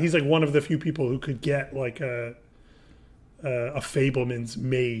 Not, he's one of the few people who could get a Fabelmans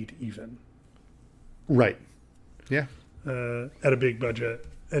made even. Right. Yeah. At a big budget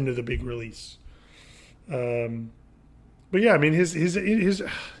and at a big release. But yeah, I mean, his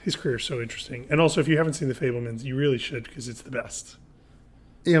career is so interesting. And also, if you haven't seen The Fabelmans, you really should, because it's the best.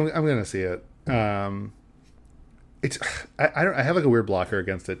 Yeah, I'm gonna see it. It's I have a weird blocker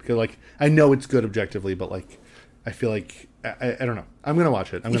against it, because I know it's good objectively, but I feel I don't know. I'm gonna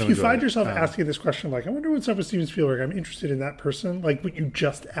watch it. If you find yourself asking this question, I wonder what's up with Steven Spielberg, I'm interested in that person, what you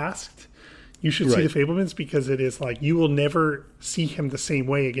just asked. You should see The Fabelmans, because it is you will never see him the same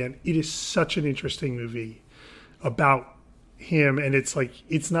way again. It is such an interesting movie about him, and it's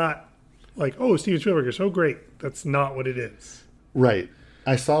it's not oh, Steven Spielberg is so great. That's not what it is. Right.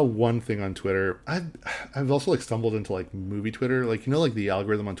 I saw one thing on Twitter. I've also stumbled into movie Twitter, the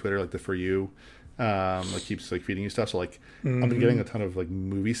algorithm on Twitter, the For You, keeps feeding you stuff. So I've been getting a ton of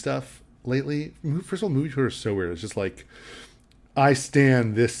movie stuff lately. First of all, movie Twitter is so weird. It's just I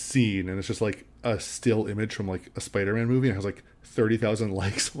stand this scene, and it's just a still image from a Spider-Man movie, and it has 30,000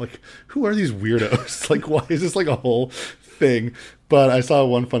 likes. I'm who are these weirdos? Why is this a whole thing? But I saw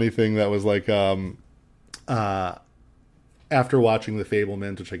one funny thing that was after watching The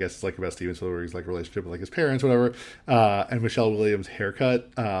Fabelmans, which I guess is like about Steven Spielberg's like relationship with like his parents, whatever, and Michelle Williams' haircut,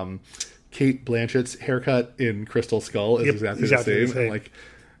 Kate Blanchett's haircut in Crystal Skull is exactly the same. And, like,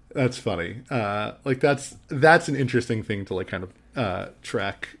 that's funny. Like that's an interesting thing to like kind of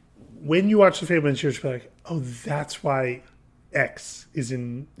track. When you watch The Fabelmans, you're just like, oh, that's why X is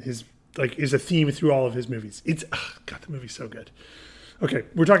in his is a theme through all of his movies. It's God, the movie's so good. Okay,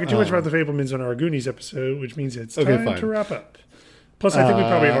 we're talking too much about The Fabelmans on our Goonies episode, which means it's time to wrap up. Plus, I think we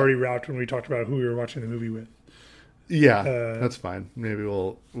probably already wrapped when we talked about who we were watching the movie with. Yeah, that's fine. Maybe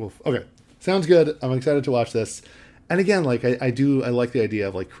we'll okay. Sounds good. I'm excited to watch this. And again, like I like the idea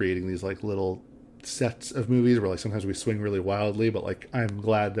of like creating these like little sets of movies where like sometimes we swing really wildly, but like I'm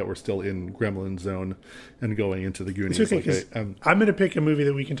glad that we're still in Gremlin zone and going into the Goonies. It's okay, I'm going to pick a movie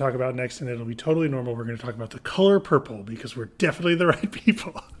that we can talk about next, and it'll be totally normal. We're going to talk about The Color Purple because we're definitely the right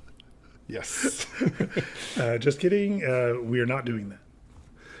people. Yes. Just kidding. We are not doing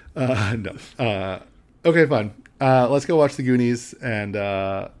that. No. Okay, fine. Let's go watch the Goonies, and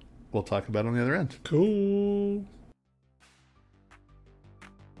we'll talk about it on the other end. Cool.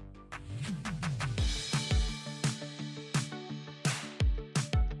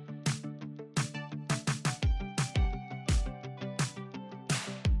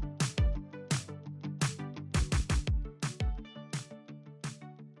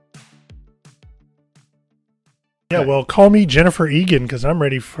 Yeah, well, call me Jennifer Egan because I'm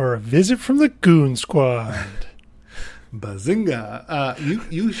ready for a visit from the Goon Squad. Bazinga!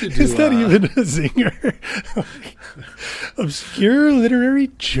 You should do. Is that even a zinger? Obscure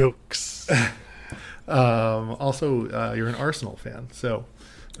literary jokes. Also, you're an Arsenal fan, so.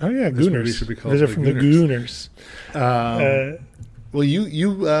 Oh yeah, this Gooners. Movie should be called Visit from the Gooners. Well,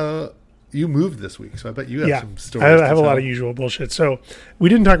 you moved this week, so I bet you have some stories. I have a lot of usual bullshit. So we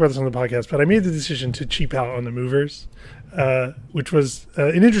didn't talk about this on the podcast, but I made the decision to cheap out on the movers, which was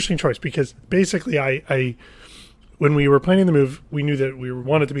an interesting choice because basically I when we were planning the move, we knew that we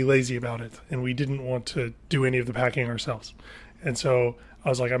wanted to be lazy about it and we didn't want to do any of the packing ourselves. And so I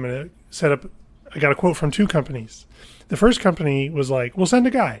was like, I'm going to set up, I got a quote from 2 companies. The first company was like, we'll send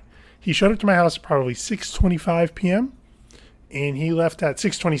a guy. He showed up to my house at probably 6:25 p.m. and he left at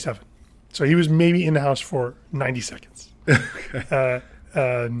 6:27. So he was maybe in the house for 90 seconds. Okay.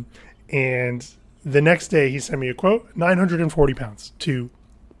 And the next day he sent me a quote, 940 pounds to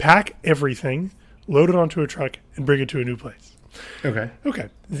pack everything, load it onto a truck, and bring it to a new place. Okay.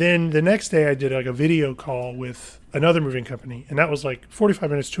 Then the next day I did like a video call with another moving company, and that was like 45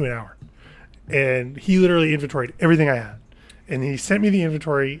 minutes to an hour. And he literally inventoried everything I had. And he sent me the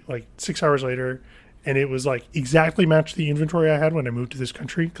inventory like 6 hours later, and it was like exactly matched the inventory I had when I moved to this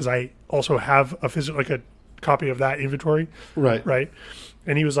country because I also have a copy of that inventory. Right.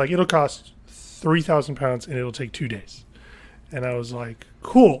 And he was like, it'll cost 3,000 pounds and it'll take 2 days. And I was like,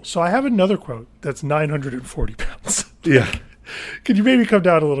 cool. So I have another quote that's 940 pounds. Yeah. Could you maybe come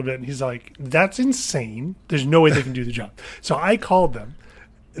down a little bit? And he's like, that's insane. There's no way they can do the job. So I called them,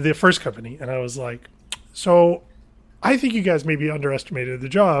 the first company, and I was like, so I think you guys maybe underestimated the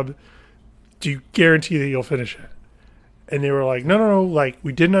job. Do you guarantee that you'll finish it? And they were like, no, like,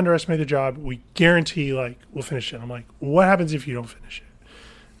 we didn't underestimate the job. We guarantee, like, we'll finish it. I'm like, what happens if you don't finish it?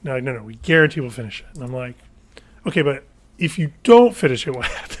 No, we guarantee we'll finish it. And I'm like, okay, but if you don't finish it, what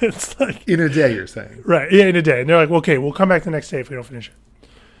happens? Like, in a day, you're saying? Right, yeah, in a day. And they're like, well, okay, we'll come back the next day if we don't finish it.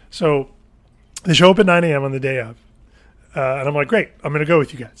 So they show up at 9 a.m. on the day of. And I'm like, great, I'm going to go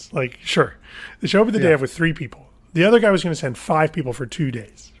with you guys. Like, sure. They show up at the day of with 3 people. The other guy was going to send 5 people for 2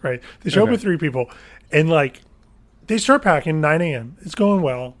 days, right? They show up with 3 people, and like they start packing 9 a.m. It's going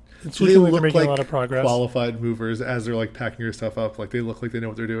well. It's looking like they're making a lot of progress. Qualified movers as they're like packing your stuff up. Like they look like they know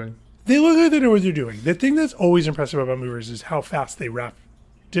what they're doing. They look like they know what they're doing. The thing that's always impressive about movers is how fast they wrap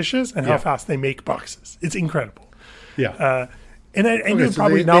dishes and how fast they make boxes. It's incredible. Yeah. And I know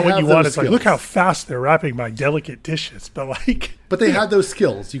probably not what you want. It's like, look how fast they're wrapping my delicate dishes. But like, but they had those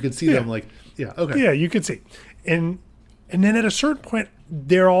skills. You could see them like, yeah, you could see. And then at a certain point,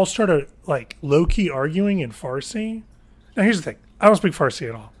 they're all sort of like low-key arguing in Farsi. Now, here's the thing. I don't speak Farsi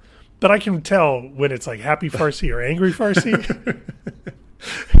at all. But I can tell when it's like happy Farsi or angry Farsi.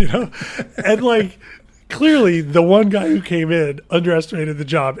 You know? And like, clearly, the one guy who came in underestimated the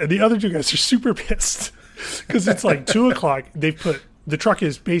job. And the other 2 guys are super pissed. Because it's like 2 o'clock. The truck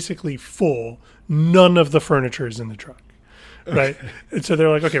is basically full. None of the furniture is in the truck. Right. And so they're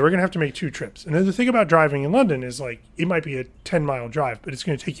like, okay, we're going to have to make 2 trips. And then the thing about driving in London is like, it might be a 10-mile drive, but it's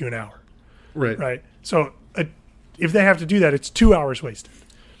going to take you an hour. Right. So if they have to do that, it's 2 hours wasted.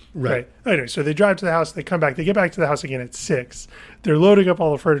 Right. Anyway, so they drive to the house, they come back, they get back to the house again at 6. They're loading up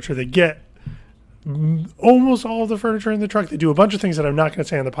all the furniture. They get almost all of the furniture in the truck. They do a bunch of things that I'm not going to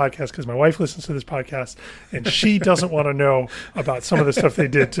say on the podcast because my wife listens to this podcast and she doesn't want to know about some of the stuff they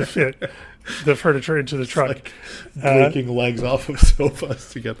did to fit the furniture into the truck. Like breaking legs off of sofas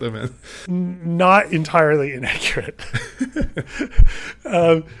to get them in. Not entirely inaccurate.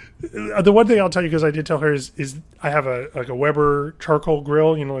 The one thing I'll tell you, because I did tell her, is I have a Weber charcoal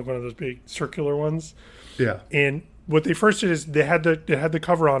grill, like one of those big circular ones. Yeah. And what they first did is they had the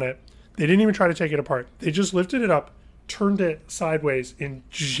cover on it. They didn't even try to take it apart. They just lifted it up, turned it sideways, and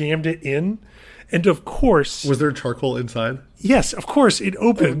jammed it in. And of course, was there charcoal inside? Yes, of course. It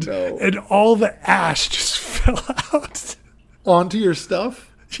opened, and all the ash just fell out onto your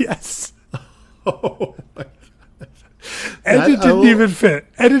stuff. Yes. Oh my god! And it didn't even fit.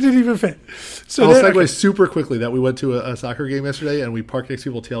 So I'll segue super quickly that we went to a soccer game yesterday and we parked next to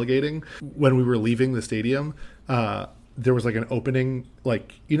people tailgating. When we were leaving the stadium, there was like an opening,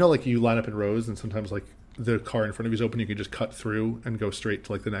 like you line up in rows and sometimes like the car in front of you is open, you can just cut through and go straight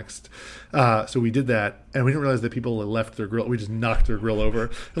to like the next. So we did that and we didn't realize that people had left their grill. We just knocked their grill over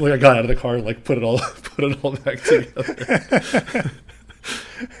and like I got out of the car and like put it all back together.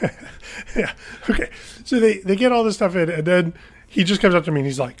 Yeah. Okay. So they get all this stuff in, and then he just comes up to me and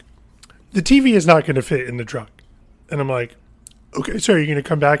he's like, "The TV is not going to fit in the truck." And I'm like, "Okay, so are you going to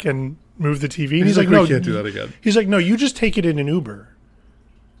come back and move the TV?" And he's like, "No, we can't do that again." He's like, "No, you just take it in an Uber."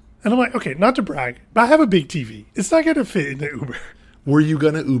 And I'm like, "Okay, not to brag, but I have a big TV. It's not going to fit in the Uber." Were you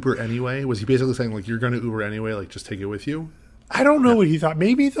going to Uber anyway? Was he basically saying like you're going to Uber anyway? Like just take it with you? I don't know what he thought.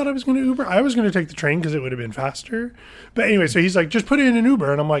 Maybe he thought I was going to Uber. I was going to take the train because it would have been faster. But anyway, so he's like, "Just put it in an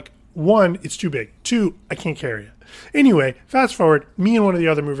Uber." And I'm like, 1, it's too big. 2, I can't carry it. Anyway, fast forward, me and one of the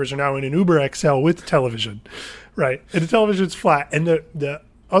other movers are now in an Uber XL with television, right? And the television's flat. And the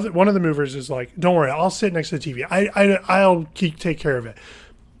other one of the movers is like, "Don't worry, I'll sit next to the TV. I'll take care of it."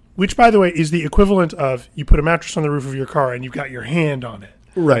 Which, by the way, is the equivalent of you put a mattress on the roof of your car and you've got your hand on it.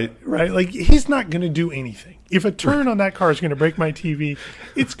 Right. Like, he's not going to do anything. If a turn on that car is going to break my TV,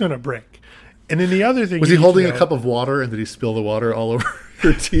 it's going to break. And then the other thing... Was he holding a cup of water and did he spill the water all over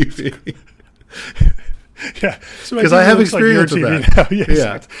your TV? Yeah. Because I have experience with that. Now. Yes,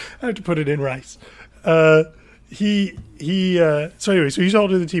 yeah. I have to put it in rice. So anyway, so he's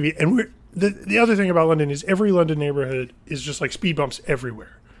holding the TV. And the other thing about London is every London neighborhood is just like speed bumps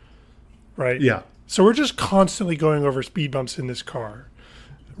everywhere. Right? Yeah. So we're just constantly going over speed bumps in this car.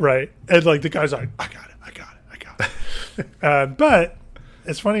 Right? And like the guy's like, I got it. But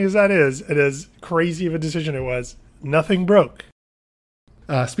as funny as that is, and as crazy of a decision it was, nothing broke.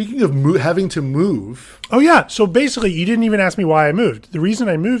 Speaking of having to move. Oh, yeah. So basically, you didn't even ask me why I moved. The reason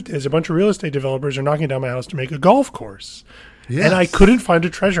I moved is a bunch of real estate developers are knocking down my house to make a golf course. Yes. And I couldn't find a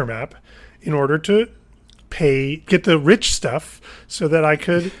treasure map in order to get the rich stuff so that I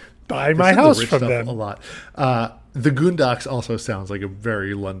could buy my house from them. A lot. The Goondocks also sounds like a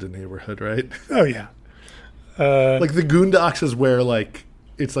very London neighborhood, right? Oh, yeah. Like the Goondocks is where like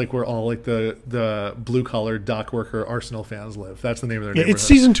it's like where all like the blue collar dock worker Arsenal fans live. That's the name of their neighborhood. It's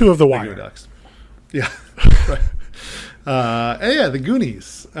season 2 of The Wire. The Goondocks. Yeah. Right. And yeah, the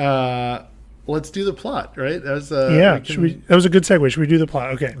Goonies. Let's do the plot, right? That was, that was a good segue. Should we do the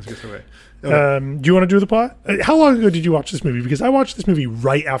plot? Okay. Let's get away. Okay. Do you want to do the plot? How long ago did you watch this movie? Because I watched this movie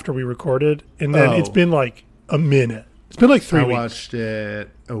right after we recorded, and then it's been like a minute. It's been like 3 weeks. I watched it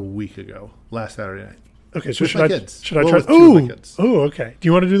a week ago, last Saturday night. Okay, so should I try? Oh, okay. Do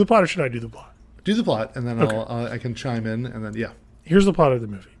you want to do the plot or should I do the plot? Do the plot, and then I can chime in, and then yeah. Here's the plot of the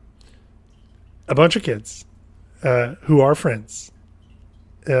movie. A bunch of kids who are friends.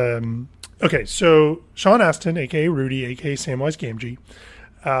 Okay, so Sean Astin, a.k.a. Rudy, a.k.a. Samwise Gamgee.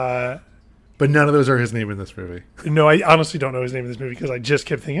 But none of those are his name in this movie. No, I honestly don't know his name in this movie because I just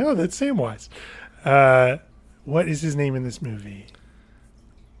kept thinking, oh, that's Samwise. What is his name in this movie?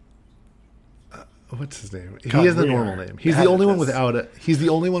 What's his name? He has the normal name. He's the only one without a. He's the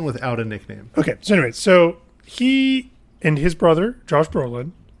only one without a nickname. Okay, so anyway, so he and his brother Josh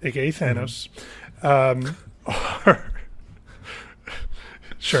Brolin, aka Thanos, are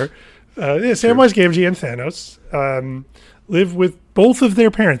sure. Samwise Gamgee and Thanos live with both of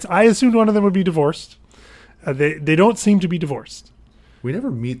their parents. I assumed one of them would be divorced. They don't seem to be divorced. We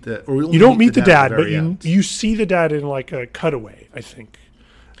never meet the. You don't meet the dad, but you see the dad in like a cutaway, I think.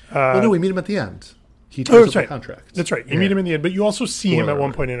 No, we meet him at the end. He takes up a contract. That's right. You meet him in the end, but you also see him at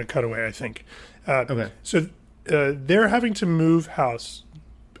one point in a cutaway, I think. Okay. So they're having to move house.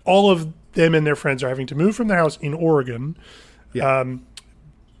 All of them and their friends are having to move from their house in Oregon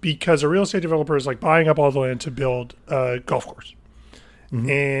because a real estate developer is like buying up all the land to build a golf course. Mm-hmm.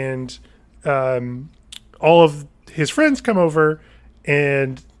 And all of his friends come over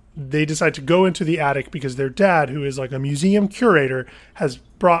and they decide to go into the attic because their dad, who is like a museum curator, has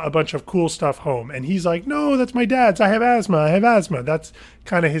brought a bunch of cool stuff home. And he's like, no, that's my dad's. I have asthma. That's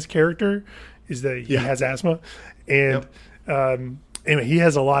kind of his character, is that he has asthma. And anyway, he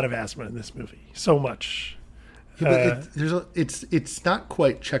has a lot of asthma in this movie. So much. Yeah, but it's not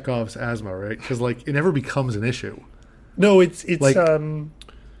quite Chekhov's asthma, right? Because like it never becomes an issue. No, it's like,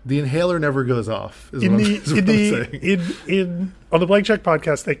 the inhaler never goes off. Is in what the I'm saying. in on the Blank Check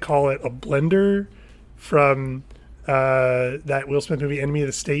podcast, they call it a blender from that Will Smith movie Enemy of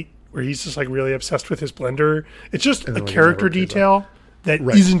the State, where he's just like really obsessed with his blender. It's just a character detail that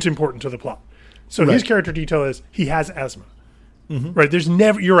isn't important to the plot. So his character detail is he has asthma. Mm-hmm.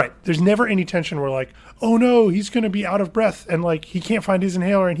 Right? You're right. There's never any tension where like, oh no, he's going to be out of breath and like he can't find his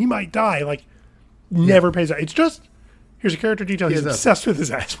inhaler and he might die. Like, never pays out. It's just here's a character detail. He's obsessed with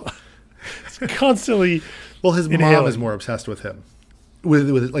his asthma. It's constantly. Well, his mom is more obsessed with him. With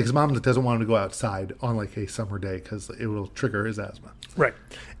like his mom doesn't want him to go outside on like a summer day because it will trigger his asthma. Right.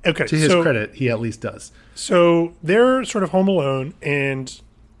 Okay. To his credit, he at least does. So they're sort of home alone, and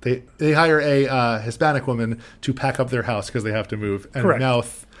they hire a Hispanic woman to pack up their house because they have to move. And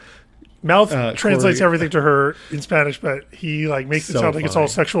Mouth translates everything to her in Spanish, but he like makes it sound like it's all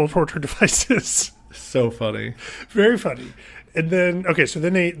sexual torture devices. So funny. Very funny. And then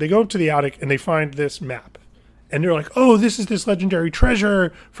then they go up to the attic and they find this map. And they're like, oh, this is this legendary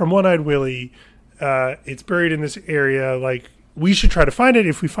treasure from One-Eyed Willie. It's buried in this area. Like, we should try to find it.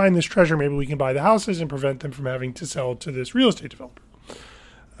 If we find this treasure, maybe we can buy the houses and prevent them from having to sell to this real estate developer.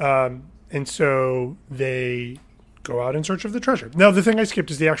 And so they go out in search of the treasure. Now, the thing I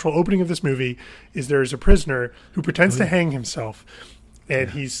skipped is the actual opening of this movie is there's a prisoner who pretends to hang himself.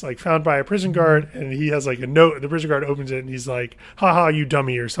 And he's like found by a prison guard, and he has like a note. The prison guard opens it, and he's like, "Ha, you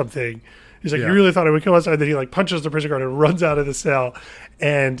dummy," or something. He's like, "You really thought I would kill us?" And then he like punches the prison guard and runs out of the cell.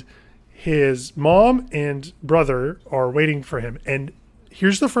 And his mom and brother are waiting for him. And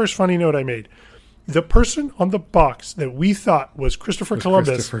here's the first funny note I made: the person on the box that we thought was Christopher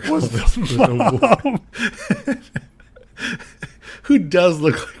Columbus was the mom. Who does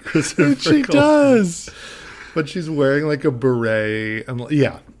look like Christopher Columbus. She does. But she's wearing like a beret. And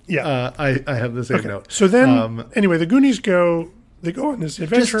I have the same note. So then, anyway, the Goonies go on this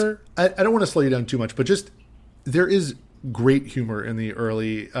adventure. I don't want to slow you down too much, but just there is great humor in the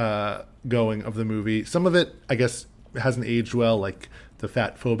early going of the movie. Some of it, I guess, hasn't aged well, like the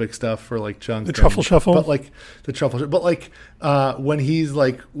fat phobic stuff for like Chunk. The truffle shuffle. But like the truffle But like when he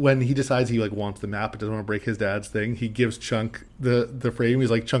decides he like wants the map, but doesn't want to break his dad's thing, he gives Chunk the frame.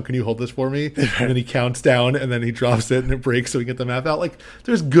 He's like, Chunk, can you hold this for me? And then he counts down and then he drops it and it breaks so we get the map out. Like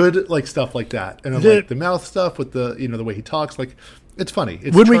there's good like stuff like that. And then, like the mouth stuff with the the way he talks, like it's funny.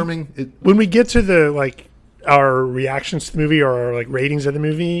 It's charming. When we get to the like our reactions to the movie or our like ratings of the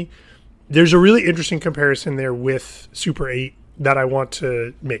movie, there's a really interesting comparison there with Super 8 that I want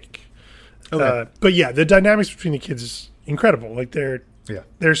to make. Okay. But yeah, the dynamics between the kids is incredible. Like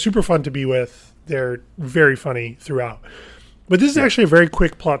they're super fun to be with. They're very funny throughout. But this is actually a very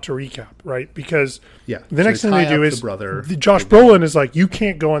quick plot to recap, right? Because the next thing they do is Josh Brolin is like, you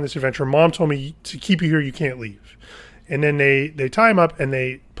can't go on this adventure. Mom told me to keep you here. You can't leave. And then they tie him up and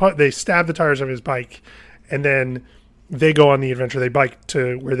they stab the tires of his bike. And then they go on the adventure. They bike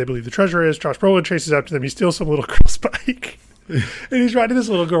to where they believe the treasure is. Josh Brolin chases after them. He steals some little girl's bike. And he's riding this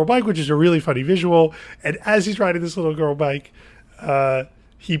little girl bike, which is a really funny visual. And as he's riding this little girl bike,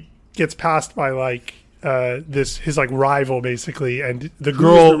 he gets passed by like his like rival basically, and the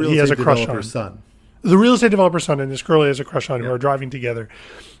girl he has a crush on. Son. The real estate developer's son and this girl he has a crush on who are driving together.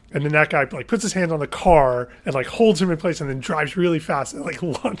 And then that guy like puts his hand on the car and like holds him in place and then drives really fast and like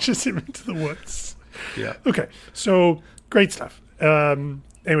launches him into the woods. Yeah. Okay. So great stuff.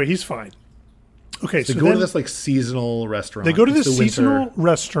 Anyway, he's fine. Okay, so they go to this like seasonal restaurant. They go to this seasonal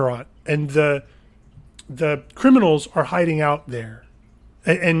restaurant, and the criminals are hiding out there,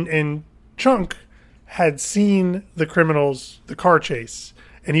 and Chunk had seen the criminals, the car chase,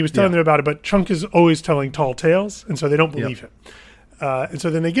 and he was telling them about it. But Chunk is always telling tall tales, and so they don't believe him. And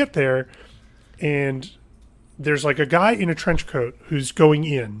so then they get there, and there's like a guy in a trench coat who's going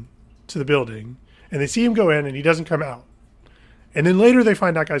in to the building, and they see him go in, and he doesn't come out. And then later they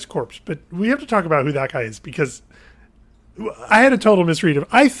find that guy's corpse. But we have to talk about who that guy is because I had a total misread of.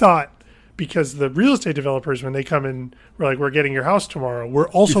 I thought because the real estate developers, when they come in, were like, "We're getting your house tomorrow." We're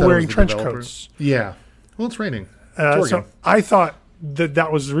also wearing trench coats. Yeah. Well, it's raining. So I thought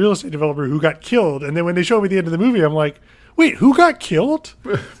that was the real estate developer who got killed. And then when they show me the end of the movie, I'm like, "Wait, who got killed?"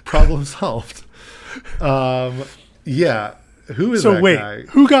 Problem solved. Yeah. Who is that guy?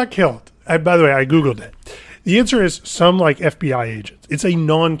 Who got killed? By the way, I Googled it. The answer is some like FBI agents. It's a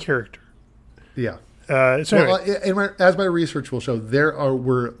non-character. Yeah. So anyway. As my research will show,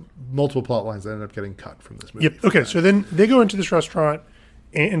 were multiple plot lines that ended up getting cut from this movie. Yep. Okay. So then they go into this restaurant,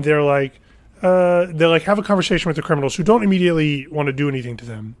 and they're like have a conversation with the criminals who don't immediately want to do anything to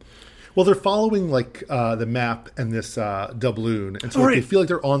them. Well, they're following like the map and this doubloon, and so like, they feel like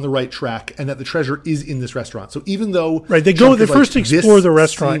they're on the right track, and that the treasure is in this restaurant. So even though they first explore the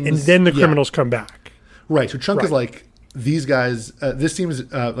restaurant, and then the criminals come back. Right. So Chunk is like, these guys. This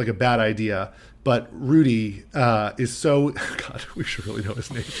seems like a bad idea, but Rudy is so. God, we should really know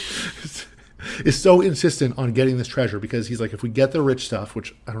his name. Is so insistent on getting this treasure because he's like, if we get the rich stuff,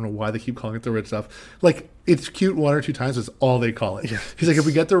 which I don't know why they keep calling it the rich stuff, like it's cute one or two times, it's all they call it. Yeah. He's like, if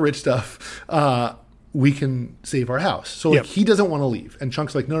we get the rich stuff, we can save our house. So like, he doesn't want to leave, and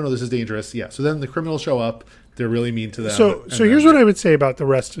Chunk's like, no, this is dangerous. Yeah. So then the criminals show up. They're really mean to them. So here's what I would say about the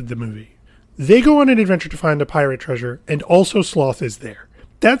rest of the movie. They go on an adventure to find a pirate treasure, and also Sloth is there.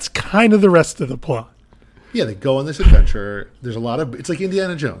 That's kind of the rest of the plot. Yeah, they go on this adventure. There's a lot of... It's like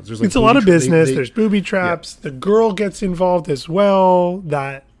Indiana Jones. There's like it's a lot of business. There's booby traps. Yeah. The girl gets involved as well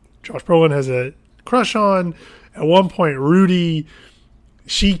that Josh Brolin has a crush on. At one point, Rudy...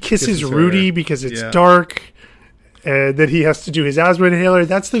 She kisses Rudy because it's dark. And then he has to do his asthma inhaler.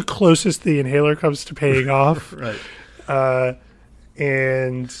 That's the closest the inhaler comes to paying off. Right.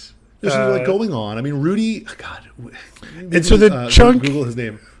 And... There's like going on. I mean, Rudy... God. And so the Chunk... Google his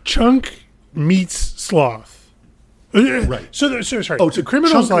name. Chunk... meets Sloth. Right. So sorry. Oh, so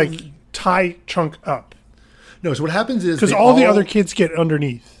criminals Chunk, tie Chunk up. No, so what happens is... Because all the other kids get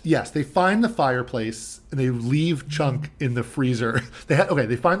underneath. Yes, they find the fireplace and they leave Chunk in the freezer.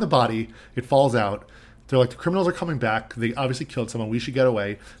 They find the body. It falls out. They're like, the criminals are coming back. They obviously killed someone. We should get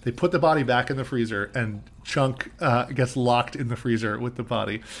away. They put the body back in the freezer, and Chunk gets locked in the freezer with the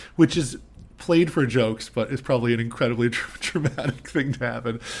body, which is played for jokes, but it's probably an incredibly dramatic thing to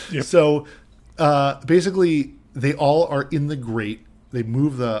happen. Yep. So basically, they all are in the grate. They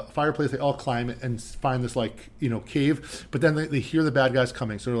move the fireplace. They all climb it and find this cave. But then they hear the bad guys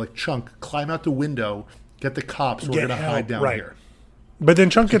coming. So they're like, Chunk, climb out the window, get the cops. We're going to hide down here. But then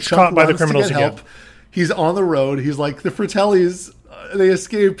Chunk gets caught by the criminals again. He's on the road. He's like, the Fratellis, they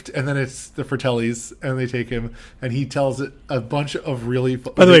escaped. And then it's the Fratellis, and they take him. And he tells it a bunch of really...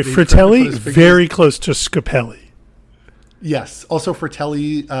 By the way, Fratelli, very close to Scapelli. Yes. Also,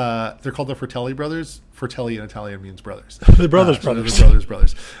 Fratelli, they're called the Fratelli brothers. Fratelli in Italian means brothers. The brothers.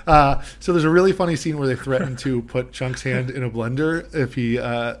 So there's a really funny scene where they threaten to put Chunk's hand in a blender if he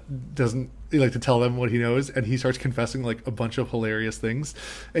doesn't to tell them what he knows, and he starts confessing like a bunch of hilarious things,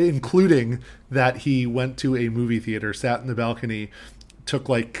 including that he went to a movie theater, sat in the balcony, took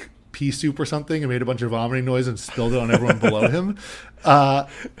like pea soup or something and made a bunch of vomiting noise and spilled it on everyone below him.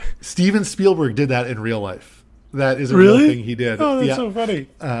 Steven Spielberg did that in real life. That is a real thing he did. Oh, that's so funny.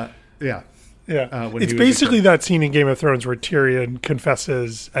 Yeah. It's basically that scene in Game of Thrones where Tyrion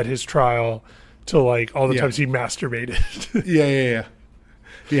confesses at his trial to like all the times he masturbated.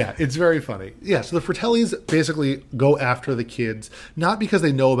 Yeah, it's very funny. Yeah, so the Fratellis basically go after the kids, not because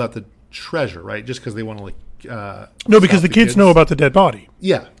they know about the treasure, right? Just because they want to no, because the kids know about the dead body.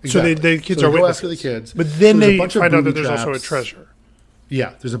 Yeah, exactly. So the kids are witnesses. After the kids. But then they find out that there's also a treasure.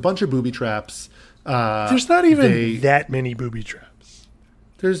 Yeah, there's a bunch of booby traps. There's not even that many booby traps.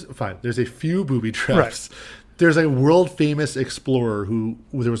 There's a few booby traps. Right. There's a world famous explorer who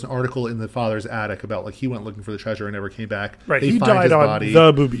there was an article in the father's attic about like he went looking for the treasure and never came back. Right, he died on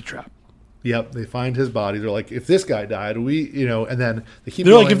the booby trap. Yep, they find his body. They're like, if this guy died, and then they keep.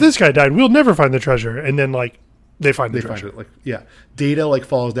 They're like, if this guy died, we'll never find the treasure. And then like they find the treasure. Find it, Data like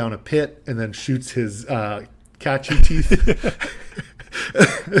falls down a pit and then shoots his catchy teeth.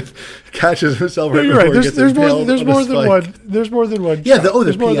 Catches himself right before he gets impaled. There's more than one. There's more than one. Yeah, the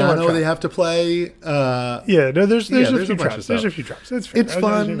piano they have to play. There's a few traps. There's a few traps. It's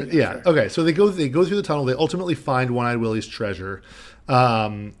fun. Yeah. Okay. So they go through the tunnel. They ultimately find One-Eyed Willie's treasure,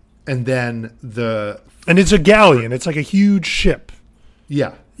 and then and it's a galleon. It's like a huge ship.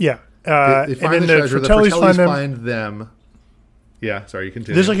 Yeah. Yeah. They find the treasure. The Fratellis find them. Yeah. Sorry, you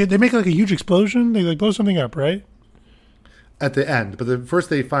continue. There's they make like a huge explosion. They like blow something up, right? At the end, but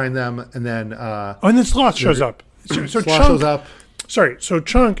first they find them, and then and then Sloth shows up. So Sloth shows up. Sorry, so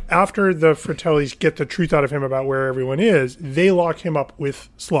Chunk, after the Fratellis get the truth out of him about where everyone is, they lock him up with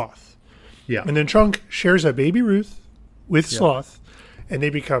Sloth. Yeah, and then Chunk shares a baby Ruth with Sloth, and they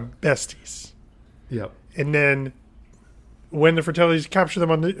become besties. Yep. And then when the Fratellis capture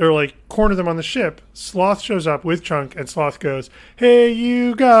them corner them on the ship, Sloth shows up with Chunk, and Sloth goes, "Hey,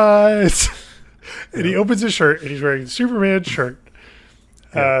 you guys." And he opens his shirt, and he's wearing the Superman shirt.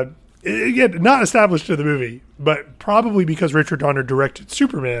 again, not established in the movie, but probably because Richard Donner directed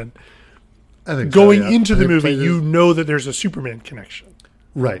Superman. I think Going so, yeah. into And the they movie, play you know that there's a Superman connection.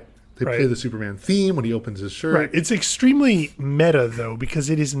 right. They Right. play the Superman theme when he opens his shirt. Right. It's extremely meta, though,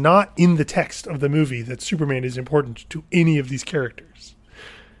 because it is not in the text of the movie that Superman is important to any of these characters.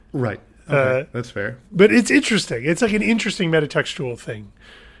 Right. Okay. That's fair. But it's interesting. It's like an interesting metatextual thing.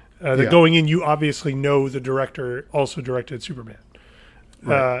 That Yeah. going in, you obviously know the director also directed Superman.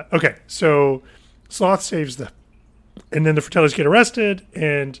 Right. Okay, so Sloth saves them. And then the Fratellis get arrested,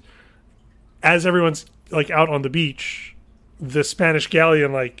 and as everyone's like out on the beach, the Spanish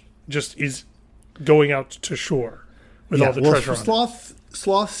galleon like just is going out to shore with all the treasure on it.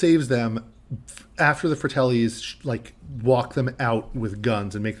 Sloth saves them after the Fratellis like walk them out with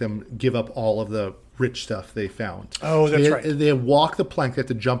guns and make them give up all of the rich stuff they found. Oh, that's they, right. They walk the plank. They have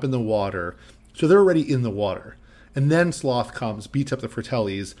to jump in the water, so they're already in the water. And then Sloth comes, beats up the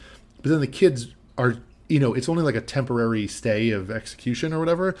Fratellis, but then the kids are, it's only like a temporary stay of execution or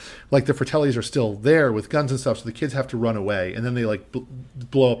whatever. Like the Fratellis are still there with guns and stuff, so the kids have to run away. And then they like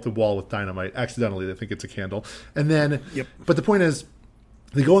blow up the wall with dynamite accidentally. They think it's a candle. And then, but the point is,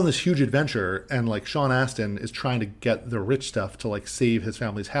 they go on this huge adventure, and like Sean Astin is trying to get the rich stuff to like save his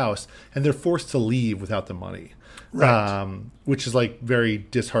family's house, and they're forced to leave without the money, Right. Which is like very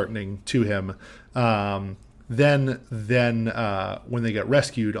disheartening to him. Then when they get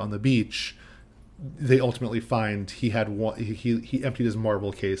rescued on the beach, they ultimately find he had one. He emptied his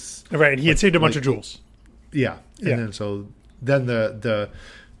marble case. Right, and he had saved a bunch of jewels. Yeah, and Yeah. then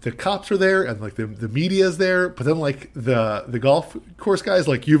the cops are there, and like the media is there, but then like the golf course guy's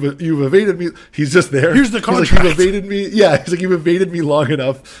like, you've evaded me. He's just there. Here's the He's like, contract. you've evaded me. Yeah, he's like, you've evaded me long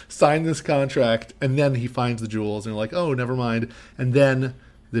enough. Sign this contract, and then he finds the jewels, and you're like, oh, never mind. And then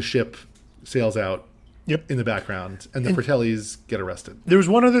the ship sails out. Yep. In the background, and the Fratellis get arrested. There was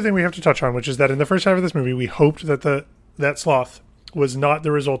one other thing we have to touch on, which is that in the first half of this movie, we hoped that that Sloth was not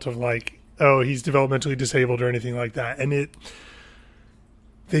the result of like, oh, he's developmentally disabled or anything like that. And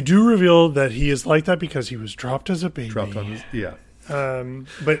they do reveal that he is like that because he was dropped as a baby. Dropped on his, yeah.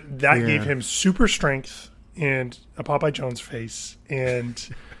 But that gave him super strength and a Popeye Jones face, and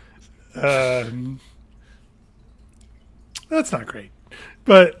that's not great.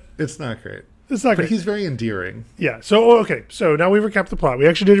 But It's not great. it's not But great. he's very endearing. Yeah. So okay. So now we've recapped the plot. We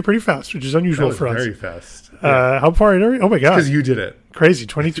actually did it pretty fast, which is That unusual was for us. very fast. How far are we? Oh my god! Because you did it. Crazy.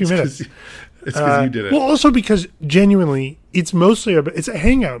 22 minutes. It's because you did it. Well, also because genuinely, it's mostly it's a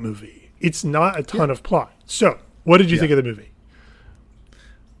hangout movie. It's not a ton of plot. So, what did you think of the movie?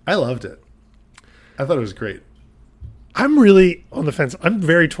 I loved it. I thought it was great. I'm really on the fence. I'm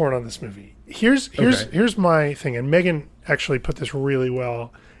very torn on this movie. Here's Okay. my thing, and Megan actually put this really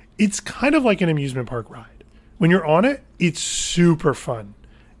well. It's kind of like an amusement park ride. When you're on it, it's super fun.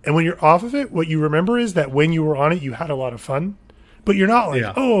 And when you're off of it, what you remember is that when you were on it, you had a lot of fun. But you're not like,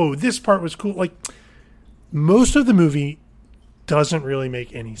 oh, this part was cool. Like, most of the movie doesn't really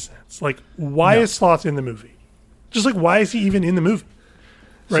make any sense. Like, why is Sloth in the movie? Just like, why is he even in the movie?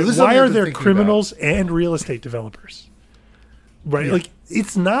 Right? this is Why something are I've been there thinking criminals and real estate developers? Right? Yeah. Like,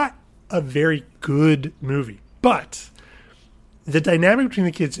 it's not a very good movie. But the dynamic between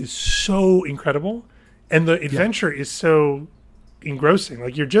the kids is so incredible, and the adventure is so engrossing.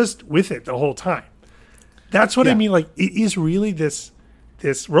 Like, you're just with it the whole time. That's what I mean. Like, it is really this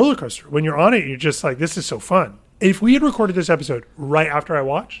roller coaster. When you're on it, you're just like, this is so fun. If we had recorded this episode right after I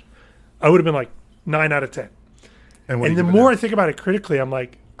watched, I would have been like 9 out of 10. And the more I think about it critically, I'm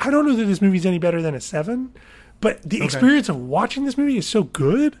like, I don't know that this movie's any better than a 7, but the experience of watching this movie is so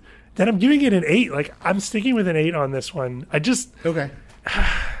good that I'm giving it an 8. Like, I'm sticking with an 8 on this one. Okay.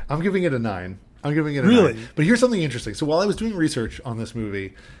 I'm giving it a 9. I'm giving it a Really? 9. But here's something interesting. So while I was doing research on this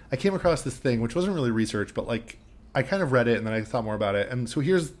movie, I came across this thing, which wasn't really research, but like I kind of read it and then I thought more about it. And so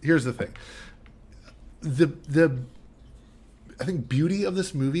here's the thing. The I think beauty of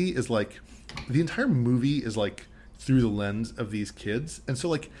this movie is like the entire movie is like through the lens of these kids. And so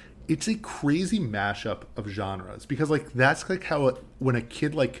like it's a crazy mashup of genres because like that's like how when a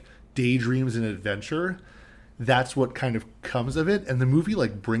kid like daydreams an adventure, that's what kind of comes of it, and the movie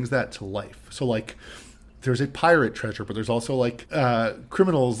like brings that to life. So like there's a pirate treasure, but there's also like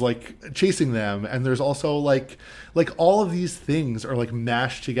criminals like chasing them, and there's also like all of these things are like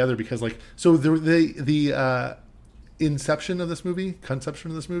mashed together because like so the conception of this movie,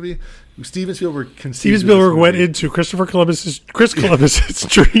 Steven Spielberg went into Chris Columbus's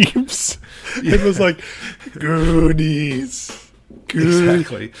dreams and was like, Goonies.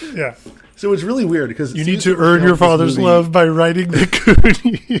 Exactly. Yeah. So it's really weird because You need to earn your father's love by writing the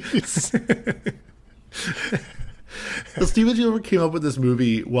Goonies. So Steven Spielberg came up with this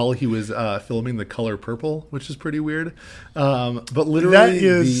movie while he was filming The Color Purple, which is pretty weird. But literally, That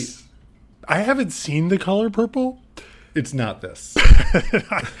is. I haven't seen The Color Purple. it's not this.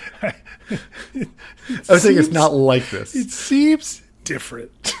 I was saying it's not like this. It seems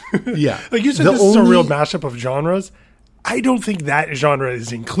different. Yeah. Like you said, this is a real mashup of genres. I don't think that genre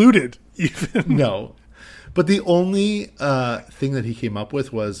is included even. No. But the only thing that he came up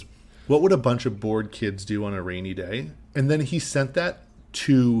with was, what would a bunch of bored kids do on a rainy day? And then he sent that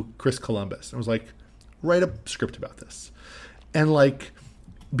to Chris Columbus and was like, write a script about this. And like,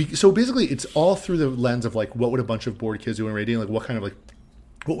 so basically it's all through the lens of like, what would a bunch of bored kids do on a rainy day? Like what kind of like,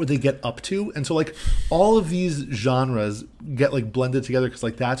 what would they get up to? And so like all of these genres get like blended together because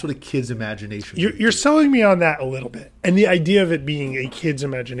like that's what a kid's imagination is. You're selling me on that a little bit. And the idea of it being a kid's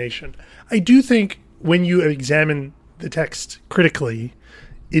imagination. I do think when you examine the text critically,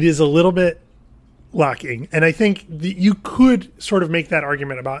 it is a little bit lacking. And I think you could sort of make that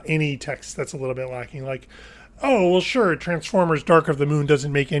argument about any text that's a little bit lacking. Like, oh, well, sure, Transformers Dark of the Moon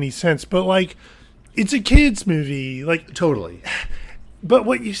doesn't make any sense. But like, it's a kid's movie. Like, Totally. But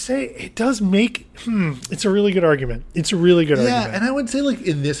what you say, it does make, it's a really good argument. It's a really good argument. Yeah, and I would say like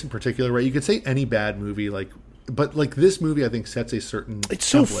in this in particular, right, you could say any bad movie, like, but like this movie I think sets a certain It's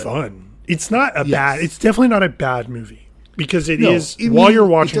so template. fun. It's not a Yes. bad, it's definitely not a bad movie. Because it No, is, I mean, while you're it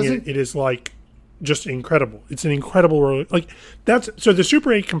watching doesn't- it is like just incredible. It's an incredible world. Like, that's, so the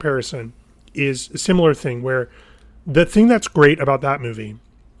Super 8 comparison is a similar thing where the thing that's great about that movie,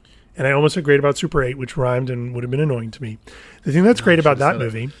 and I almost said great about Super 8, which rhymed and would have been annoying to me. The thing that's great about that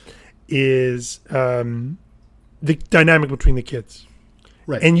movie is the dynamic between the kids.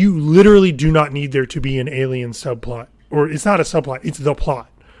 Right. And you literally do not need there to be an alien subplot. Or it's not a subplot, it's the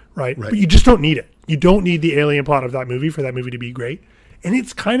plot, right? Right. But you just don't need it. You don't need the alien plot of that movie for that movie to be great. And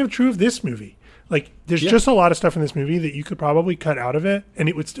it's kind of true of this movie. Like, there's just a lot of stuff in this movie that you could probably cut out of it and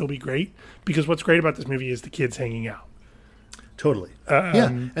it would still be great. Because what's great about this movie is the kids hanging out. Totally. Yeah,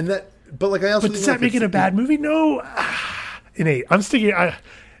 and that, but like I also. But does that make it a bad movie? No. An 8. I'm sticking.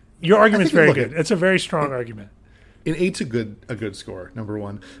 Your argument's very good. It's a very strong argument. An 8's a good score, number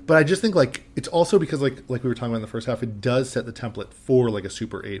one. But I just think like it's also because like we were talking about in the first half, it does set the template for like a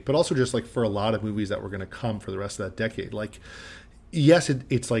Super 8, but also just like for a lot of movies that were going to come for the rest of that decade. Like, yes,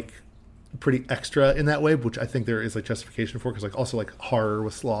 it's like pretty extra in that way, which I think there is like justification for, because like also like horror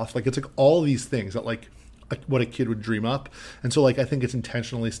with sloth, like it's like all these things that like what a kid would dream up. And so like I think it's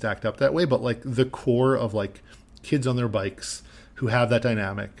intentionally stacked up that way, but like the core of like kids on their bikes who have that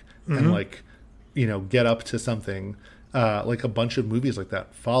dynamic and like, you know, get up to something, like a bunch of movies like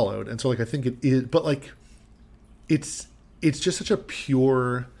that followed. And so like I think it is, but like it's just such a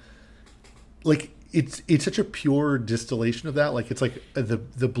pure, like it's such a pure distillation of that. Like it's like the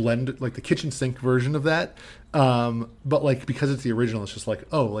blend, like the kitchen sink version of that. But like because it's the original, it's just like,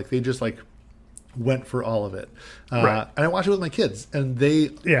 oh, like they just like went for all of it. Right. And I watched it with my kids, and they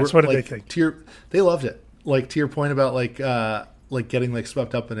so what did they think? They loved it. Like to your point about like getting like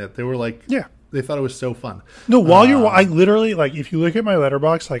swept up in it, they were like, Yeah. they thought it was so fun. No, while I literally, like, if you look at my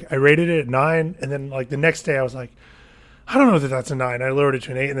letterbox, like, I rated it at 9, and then, like, the next day I was like, I don't know that that's a 9. I lowered it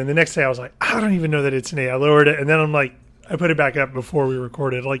to an 8, and then the next day I was like, I don't even know that it's an 8. I lowered it, and then I'm like, I put it back up before we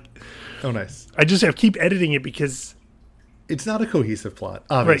recorded. Like, Oh, nice. I just have keep editing it because, It's not a cohesive plot,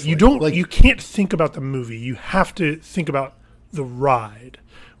 right, obviously. you don't, like, you can't think about the movie. You have to think about the ride,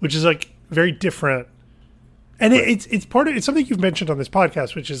 which is, like, very different. And it's part of, it's something you've mentioned on this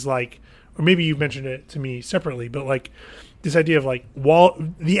podcast, which is like, or maybe you've mentioned it to me separately, but like this idea of like, while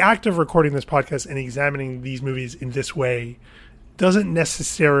the act of recording this podcast and examining these movies in this way doesn't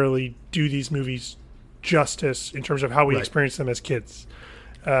necessarily do these movies justice in terms of how we experience them as kids.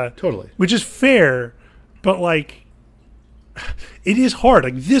 Totally. Which is fair, but like, it is hard.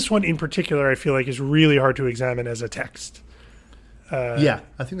 Like this one in particular, I feel like is really hard to examine as a text. Yeah,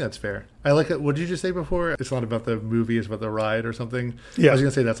 I think that's fair. I like it. What did you just say before? It's not about the movie, it's about the ride or something. Yeah. I was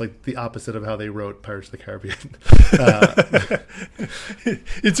going to say that's like the opposite of how they wrote Pirates of the Caribbean.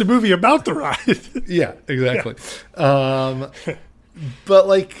 It's a movie about the ride. Yeah, exactly. But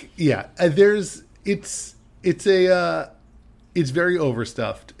like, yeah, it's very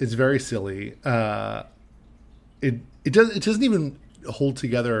overstuffed. It's very silly. It doesn't even hold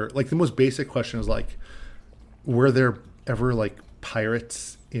together. Like the most basic question is like, were there ever like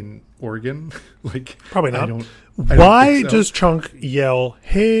pirates in Oregon? Like Probably not. I don't Why think so. does Chunk yell,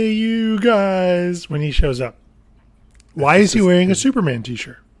 "Hey, you guys," when he shows up? Why is he wearing a Superman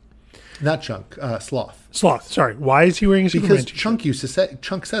t-shirt? Not Chunk, Sloth. Sloth, sorry. Why is he wearing a Superman Because t-shirt?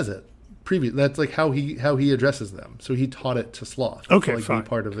 Chunk says it previous. That's like how he addresses them. So he taught it to Sloth. Okay, to, like, fine. be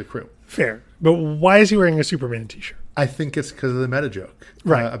part of the crew. Fair. But why is he wearing a Superman t-shirt? I think it's because of the meta joke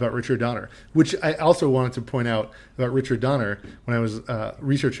Right. About Richard Donner, which I also wanted to point out about Richard Donner when I was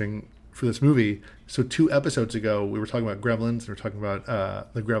researching for this movie. So 2 episodes ago, we were talking about gremlins. And we were talking about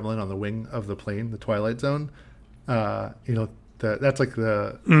the gremlin on the wing of the plane, the Twilight Zone. That's like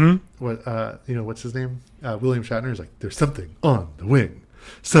the what's his name? William Shatner is like, there's something on the wing.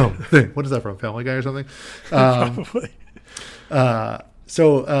 Something. What is that from? Family Guy or something? Probably.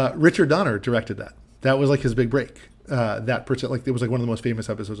 So Richard Donner directed that. That was like his big break. It was like one of the most famous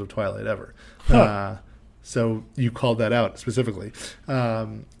episodes of Twilight ever. Huh. So you called that out specifically.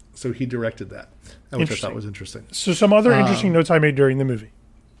 So he directed that, which I thought was interesting. So some other interesting notes I made during the movie.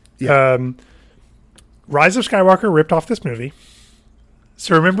 Yeah. Rise of Skywalker ripped off this movie.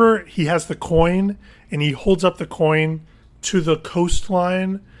 So remember, he has the coin, and he holds up the coin to the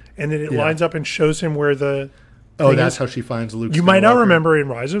coastline, and then it lines up and shows him where the... Oh, that's how she finds Luke Skywalker. You might not remember in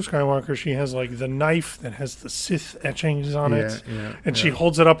Rise of Skywalker, she has like the knife that has the Sith etchings on it. And she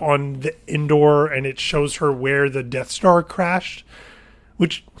holds it up on the indoor, and it shows her where the Death Star crashed.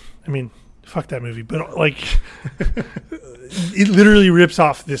 Which, I mean, fuck that movie. But like, it literally rips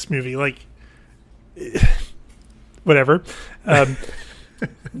off this movie. Like, whatever.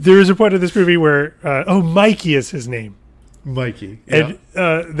 There is a point of this movie where, Mikey is his name. Mikey. Yeah.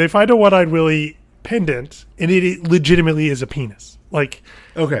 And they find a One-Eyed Willie pendant, and it legitimately is a penis. Like,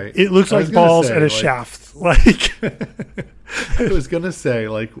 okay, it looks like balls and a shaft. Like, I was gonna say,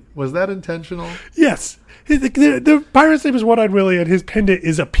 like, was that intentional? Yes, the pirate's name is One-Eyed Willie, and his pendant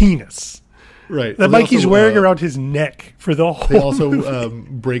is a penis. Right. That Mikey's wearing around his neck for the whole. They also movie.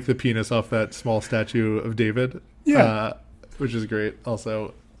 Break the penis off that small statue of David. Yeah, which is great.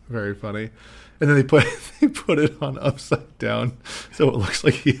 Also very funny. And then they put it on upside down, so it looks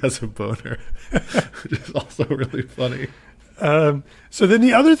like he has a boner, which is also really funny. So then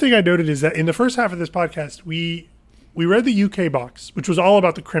the other thing I noted is that in the first half of this podcast, we read the UK box, which was all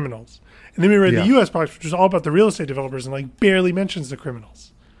about the criminals, and then we read the US box, which was all about the real estate developers, and like barely mentions the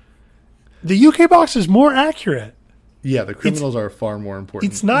criminals. The UK box is more accurate. Yeah, the criminals are far more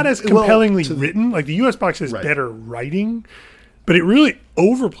important. It's not as compellingly written. Like the US box is better writing. But it really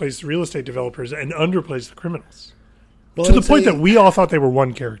overplays the real estate developers and underplays the criminals. Well, to the point that we all thought they were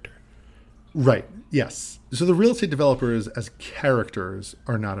one character. Right. Yes. So the real estate developers as characters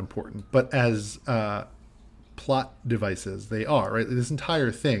are not important, but as plot devices, they are, right? This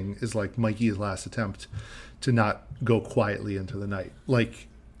entire thing is like Mikey's last attempt to not go quietly into the night. Like,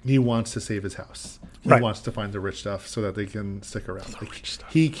 he wants to save his house. He wants to find the rich stuff so that they can stick around. Like,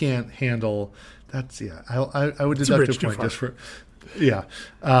 he can't handle... That's I would deduct a point just for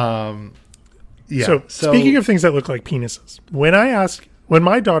So speaking of things that look like penises, when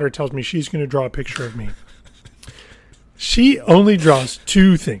my daughter tells me she's going to draw a picture of me, she only draws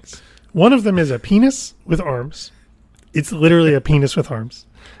 2 things. One of them is a penis with arms. It's literally a penis with arms.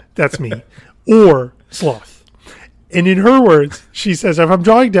 That's me. Or sloth. And in her words, she says, if I'm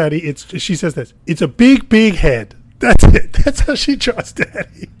drawing Daddy, she says this: it's a big, big head. That's it. That's how she draws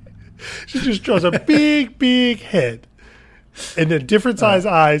Daddy. She just draws a big, big head and then different size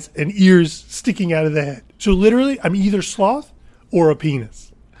eyes and ears sticking out of the head. So literally, I'm either sloth or a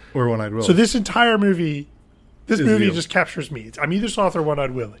penis. Or One-Eyed Willie. So this entire movie, you. just captures me. I'm either sloth or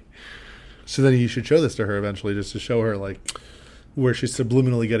One-Eyed Willie. So then you should show this to her eventually, just to show her like where she's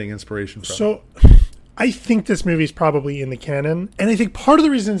subliminally getting inspiration from. So I think this movie is probably in the canon. And I think part of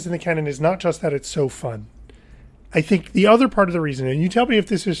the reason it's in the canon is not just that it's so fun. I think the other part of the reason, and you tell me if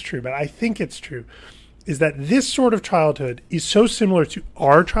this is true, but I think it's true, is that this sort of childhood is so similar to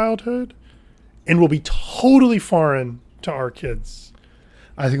our childhood and will be totally foreign to our kids.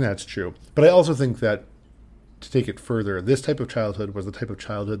 I think that's true. But I also think that, to take it further, this type of childhood was the type of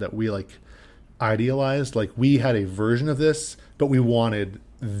childhood that we like idealized. Like, we had a version of this, but we wanted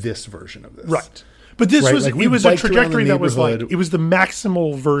this version of this. Right. But this was, like, it was a trajectory that was like, it was the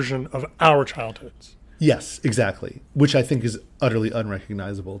maximal version of our childhoods. Yes, exactly. Which I think is utterly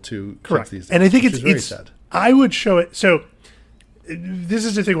unrecognizable to kids these days. And I think it's very sad. I would show it. So this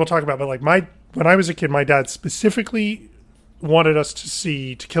is the thing we'll talk about. But like when I was a kid, my dad specifically wanted us to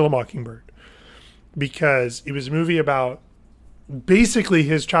see To Kill a Mockingbird because it was a movie about basically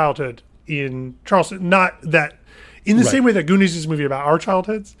his childhood in Charleston. Not that in the same way that Goonies is a movie about our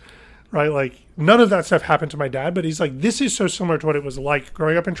childhoods, right? Like none of that stuff happened to my dad, but he's like, this is so similar to what it was like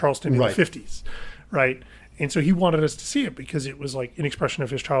growing up in Charleston in the 50s. Right. And so he wanted us to see it because it was like an expression of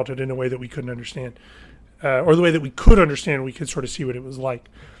his childhood in a way that we couldn't understand, or the way that we could understand. We could sort of see what it was like.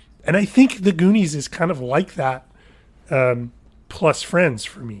 And I think the Goonies is kind of like that, plus Friends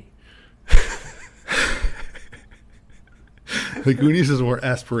for me. The Goonies is more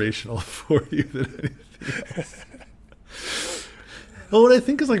aspirational for you than anything else. Well, what I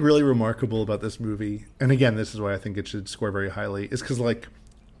think is like really remarkable about this movie, and again, this is why I think it should score very highly, is because like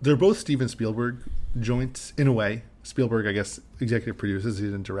they're both Steven Spielberg joints in a way. Spielberg, I guess, executive produces. He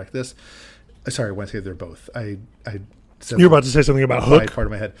didn't direct this. Sorry, when I say they're both, I said You're about to say something about Hook. part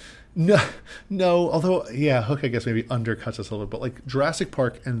of my head. No. Although, yeah, Hook, I guess maybe undercuts us a little bit. But like Jurassic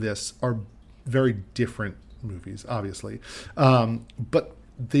Park and this are very different movies, obviously, but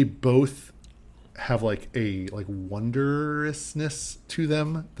they both have like a like wondrousness to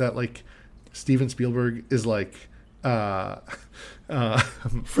them that like Steven Spielberg is like. For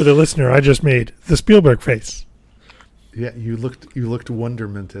the listener, I just made the Spielberg face. Yeah, you looked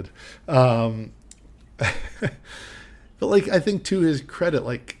wondermented. But like I think to his credit,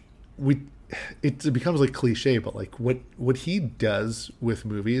 like it becomes like cliche, but like what he does with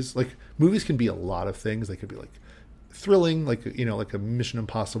movies, like movies can be a lot of things. They could be like thrilling, like like a Mission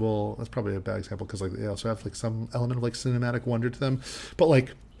Impossible. That's probably a bad example because like they also have like some element of like cinematic wonder to them. But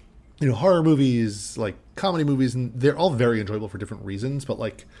like horror movies, like comedy movies, and they're all very enjoyable for different reasons. But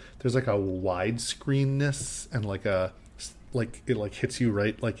like there's like a widescreenness and like it like hits you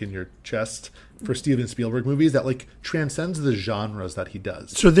right like in your chest for Steven Spielberg movies that like transcends the genres that he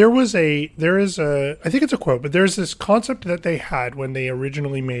does. So there is a I think it's a quote, but there's this concept that they had when they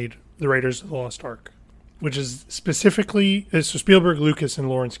originally made the Raiders of the Lost Ark, which is specifically so Spielberg, Lucas, and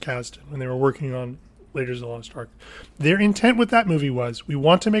Lawrence Kasdan when they were working on Raiders of the Lost Ark. Their intent with that movie was we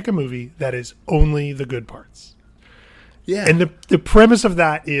want to make a movie that is only the good parts. Yeah. And the premise of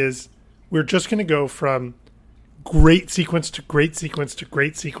that is we're just going to go from great sequence to great sequence to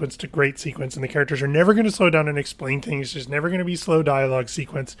great sequence to great sequence, and the characters are never going to slow down and explain things. There's never going to be slow dialogue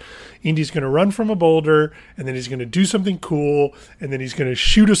sequence. Indy's going to run from a boulder, and then he's going to do something cool, and then he's going to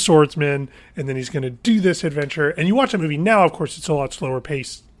shoot a swordsman, and then he's going to do this adventure. And you watch a movie now, of course, it's a lot slower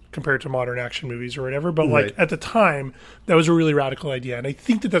paced compared to modern action movies or whatever, but like at the time, that was a really radical idea. And I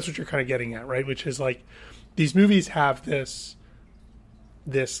think that that's what you're kind of getting at, right? Which is like these movies have this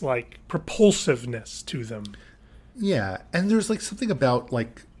like propulsiveness to them. Yeah, and there's like something about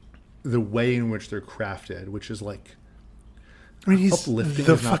like the way in which they're crafted, which is like, I mean, he's uplifting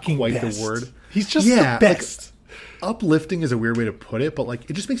the is not fucking quite best. the word. He's just the best. Like, uplifting is a weird way to put it, but like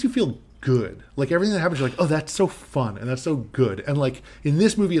it just makes you feel good. Like everything that happens, you're like, oh, that's so fun and that's so good. And like in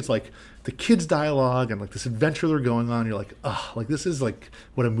this movie, it's like the kids' dialogue and like this adventure they're going on. You're like, oh, like this is like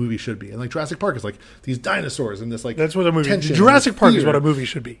what a movie should be. And like Jurassic Park is like these dinosaurs and this like that's what a movie. tension Jurassic Park is fear. what a movie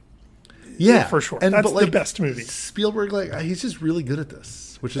should be. Yeah, for sure. And, that's but, like, the best movie. Spielberg, like he's just really good at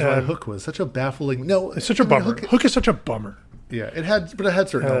this, which is why Hook was such a baffling. No, it's such a bummer. Hook is such a bummer. Yeah, it had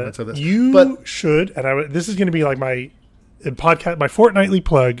certain elements of this. You should, and this is going to be like my podcast, my fortnightly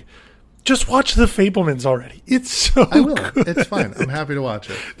plug. Just watch The Fabelmans already. It's so I will. good. It's fine. I'm happy to watch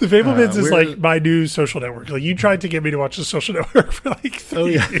it. The Fabelmans is like my new social network. Like you tried to get me to watch The Social Network for like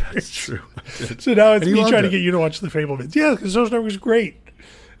 3 years. That's true. So now it's me trying to it. get you to watch The Fabelmans. Yeah, because The Social Network is great.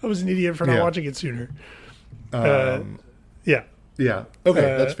 I was an idiot for not watching it sooner. Yeah. Yeah. Okay,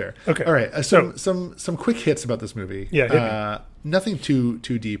 that's fair. Okay. All right. Some quick hits about this movie. Yeah. Nothing too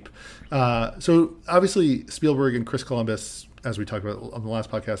deep. So obviously Spielberg and Chris Columbus, as we talked about on the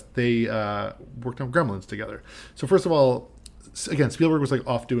last podcast, they worked on Gremlins together. So first of all, again, Spielberg was like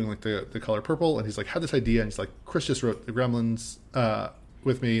off doing like the Color Purple, and he's like had this idea, and he's like, Chris just wrote the Gremlins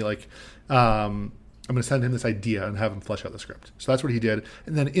with me, like. I'm going to send him this idea and have him flesh out the script. So that's what he did.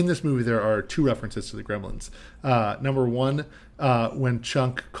 And then in this movie, there are 2 references to the Gremlins. Number 1, when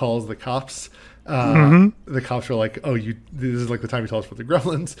Chunk calls the cops, the cops are like, "Oh, this is like the time you tell us about the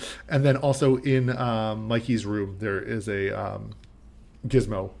Gremlins." And then also in Mikey's room, there is a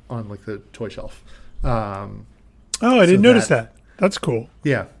gizmo on like the toy shelf. I didn't notice that. That's cool.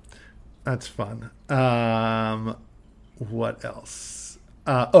 Yeah, that's fun. What else?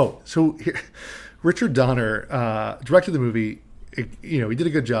 So here. Richard Donner directed the movie. He did a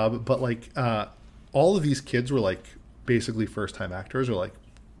good job, but like all of these kids were like basically first-time actors, or like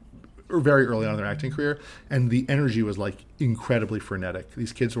very early on in their acting career, and the energy was like incredibly frenetic.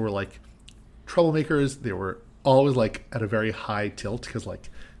 These kids were like troublemakers. They were always like at a very high tilt because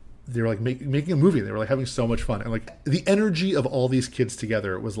like they were like making a movie. They were like having so much fun, and like the energy of all these kids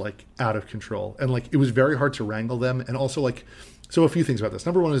together was like out of control, and like it was very hard to wrangle them, and also like. So a few things about this.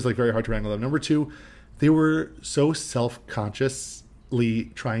 Number 1 is like very hard to wrangle them. Number 2, they were so self-consciously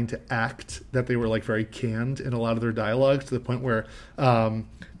trying to act that they were like very canned in a lot of their dialogue, to the point where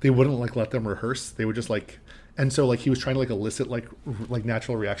they wouldn't like let them rehearse. They would just like, and so like he was trying to like elicit like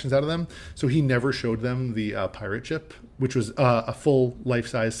natural reactions out of them. So he never showed them the pirate ship, which was a full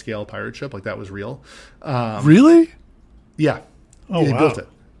life-size scale pirate ship. Like that was real. Really? Yeah. Oh, He wow. built it.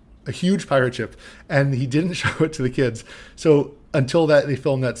 A huge pirate ship. And he didn't show it to the kids. So until that, they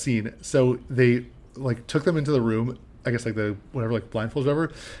filmed that scene. So they like took them into the room, I guess like the whatever, like blindfolds or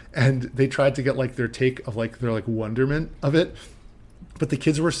whatever. And they tried to get like their take of like their like wonderment of it. But the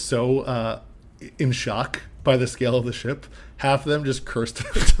kids were so in shock by the scale of the ship. Half of them just cursed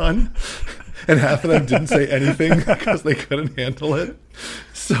a ton. And half of them didn't say anything because they couldn't handle it.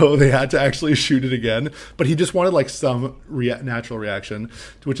 So they had to actually shoot it again. But he just wanted like some natural reaction,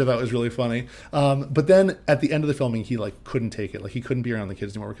 which I thought was really funny. But then at the end of the filming, he like couldn't take it. Like he couldn't be around the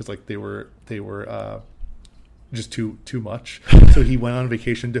kids anymore because like they were just too much. So he went on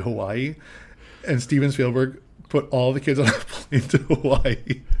vacation to Hawaii, and Steven Spielberg put all the kids on a plane to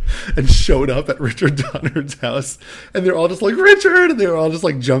Hawaii and showed up at Richard Donner's house, and they're all just like, Richard, and they were all just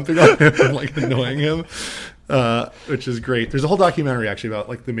like jumping on him and like annoying him, which is great. There's a whole documentary actually about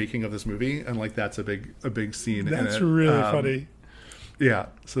like the making of this movie, and like that's a big scene. That's in it. really funny. Yeah,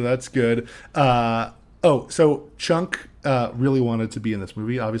 so that's good. So Chunk really wanted to be in this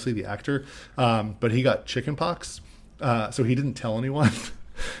movie, obviously the actor, but he got chickenpox, so he didn't tell anyone.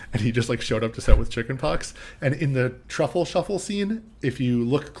 And he just like showed up to set with chickenpox. And in the truffle shuffle scene, if you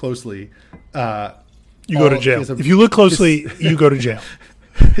look closely, You go to jail. If you look closely, you go to jail.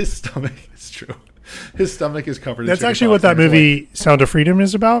 His stomach, it's true. His stomach is covered in That's chickenpox. actually what that movie Sound of Freedom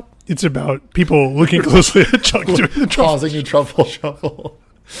is about. It's about people looking closely at Chuck doing the truffle. Pausing the truffle shuffle.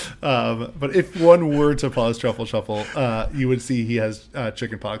 But if one were to pause truffle shuffle, you would see he has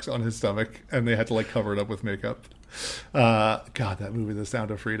chickenpox on his stomach, and they had to like cover it up with makeup. God, that movie, The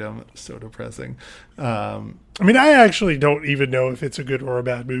Sound of Freedom, so depressing. I mean, I actually don't even know if it's a good or a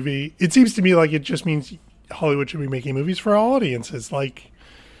bad movie. It seems to me like it just means Hollywood should be making movies for all audiences. Like,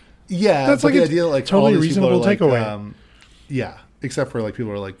 Yeah, that's but like the a idea, like totally all these people reasonable are, like, takeaway. Yeah, except for like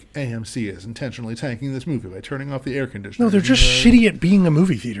people are like, AMC is intentionally tanking this movie by turning off the air conditioner. No, they're just shitty at being a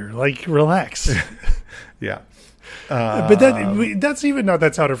movie theater. Like, relax. Yeah. But that's even not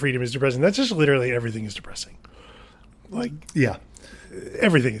that Sound of Freedom is depressing. That's just literally everything is depressing. Like, Yeah.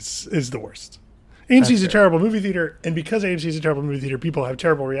 everything is the worst. AMC's a fair. terrible movie theater, and because AMC's a terrible movie theater, people have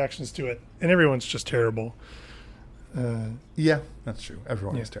terrible reactions to it, and everyone's just terrible. Yeah, that's true.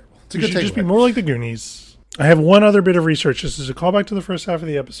 Everyone is terrible. It's a We good should just be takeaway. more like the Goonies. I have one other bit of research. This is a callback to the first half of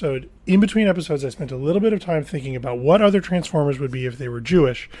the episode. In between episodes, I spent a little bit of time thinking about what other Transformers would be if they were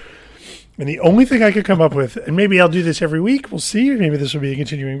Jewish. And the only thing I could come up with, and maybe I'll do this every week, we'll see, maybe this will be a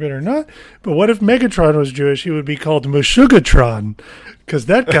continuing bit or not, but what if Megatron was Jewish? He would be called Meshuggah-tron, because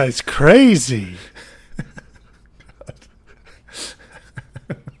that guy's crazy.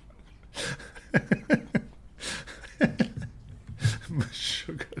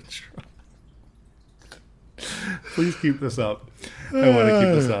 Sugar-tron. Please keep this up. I want to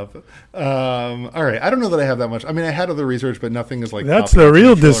keep this up. All right. I don't know that I have that much. I mean, I had other research, but nothing is like. That's popping the up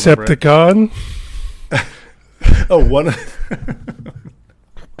real until I remember it. Decepticon. Oh, one.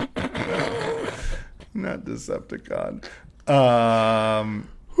 Not Decepticon.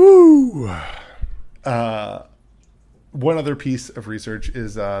 Woo. One other piece of research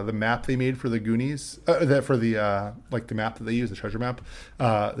is the map they made for the Goonies. For the like the map that they used, the treasure map.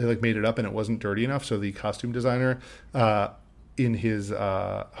 They like made it up and it wasn't dirty enough, so the costume designer in his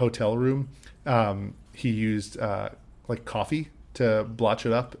hotel room, he used like coffee to blotch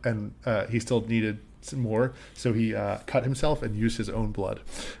it up, and he still needed some more, so he cut himself and used his own blood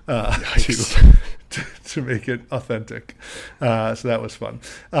to make it authentic. So that was fun.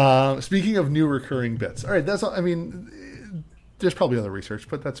 Speaking of new recurring bits, all right, that's all. I mean, there's probably other research,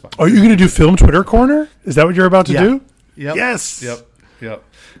 but that's fine. Are you going to do Film Twitter Corner? Is that what you're about to Yeah. do? Yep. Yes. Yep.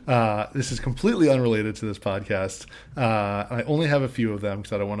 This is completely unrelated to this podcast. I only have a few of them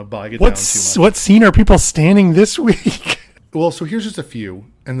because I don't want to bog it down too much. What scene are people standing this week? Well, so here's just a few,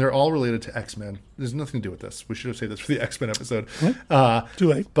 and they're all related to X-Men. There's nothing to do with this. We should have saved this for the X-Men episode. Too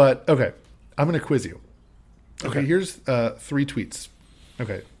late. But, okay, I'm going to quiz you. Okay, Okay. here's 3 tweets.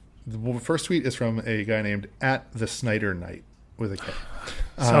 Okay, the first tweet is from a guy named @TheSnyderKnight with a K.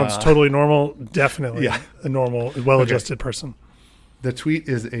 Sounds totally normal. Definitely yeah. a normal, well-adjusted person. The tweet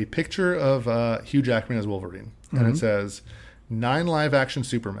is a picture of Hugh Jackman as Wolverine, and it says 9 live-action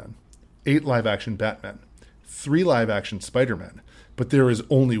Supermen, 8 live-action Batmen, 3 live-action Spider-Man, but there is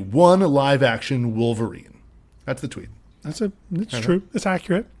only 1 live-action Wolverine. That's the tweet. It's true. It's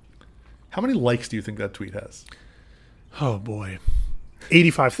accurate. How many likes do you think that tweet has? Oh boy,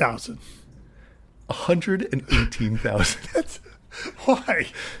 85,000. 118,000. Why?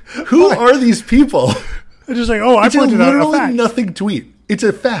 Who are these people? It's just like, I It's a pointed out a literally fact. nothing tweet. It's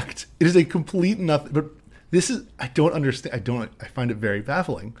a fact. It is a complete nothing. But this is, I don't understand. I find it very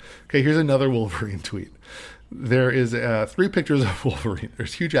baffling. Okay, here's another Wolverine tweet. there is 3 pictures of Wolverine.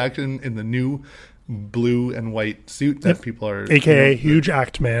 There's huge action in the new blue and white suit that people are... AKA Huge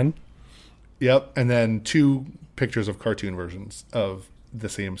Act Man. Yep. And then 2 pictures of cartoon versions of the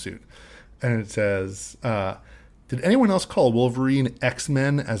same suit. And it says, did anyone else call Wolverine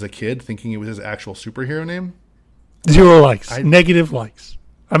X-Men as a kid, thinking it was his actual superhero name? 0 likes. Negative likes.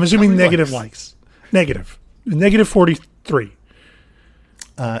 I'm assuming negative likes. Negative 43.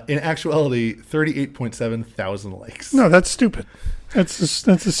 In actuality, 38.7 thousand likes. No, that's stupid. That's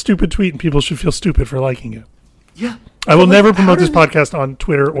a stupid tweet, and people should feel stupid for liking it. Yeah. I will never promote this podcast on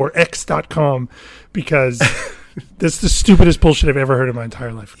Twitter or X.com because that's the stupidest bullshit I've ever heard in my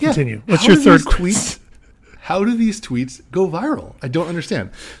entire life. Continue. What's your third tweet? How do these tweets go viral? I don't understand.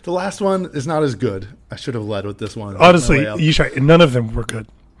 The last one is not as good. I should have led with this one. Honestly, you should. None of them were good.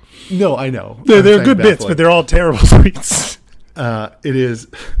 No, I know. They're good bits, but they're all terrible tweets. It is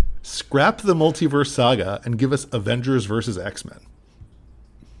scrap the multiverse saga and give us Avengers versus X-Men.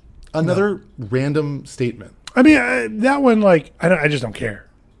 Another random statement. I mean, that one, like, I just don't care.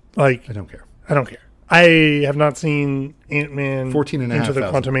 Like, I don't care. I don't care. I have not seen Ant-Man 14.5 Into the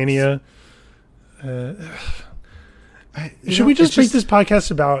Quantumania. Should know, we just make this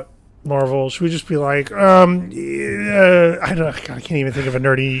podcast about Marvel? Should we just be like, I don't know, God, I can't even think of a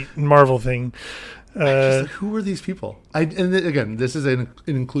nerdy Marvel thing. Who are these people? And again, this is an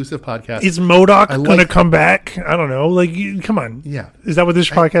inclusive podcast. Is MODOK going to come back? I don't know. Like, come on. Yeah. Is that what this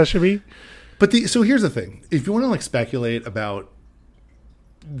podcast should be? But so here's the thing. If you want to like speculate about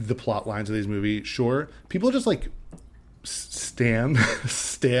the plot lines of these movies, sure. People just like stan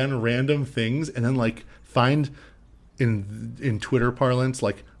random things and then like find in Twitter parlance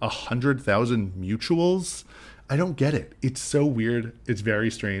like 100,000 mutuals. I don't get it. It's so weird. It's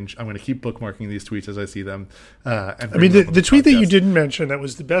very strange. I'm going to keep bookmarking these tweets as I see them. I mean, the tweet that you didn't mention that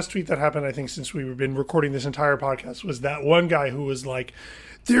was the best tweet that happened, I think, since we've been recording this entire podcast was that one guy who was like,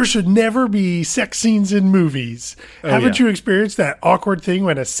 there should never be sex scenes in movies. Haven't you experienced that awkward thing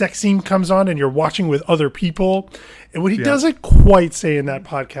when a sex scene comes on and you're watching with other people? And what he doesn't quite say in that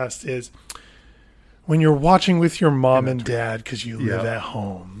podcast is when you're watching with your mom and dad because you live at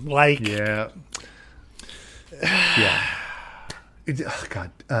home. Like, yeah.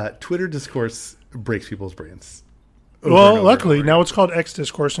 God, Twitter discourse breaks people's brains. Well, luckily, now it's called X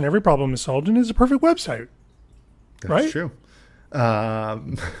Discourse and every problem is solved and is a perfect website. That's true.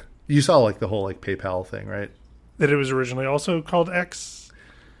 You saw like the whole like PayPal thing, right? That it was originally also called X?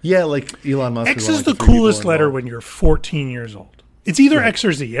 Yeah, like Elon Musk. X is the coolest letter when you're 14 years old. It's either X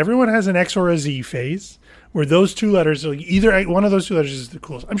or Z. Everyone has an X or a Z phase. Where those 2 letters, like either one of those 2 letters is the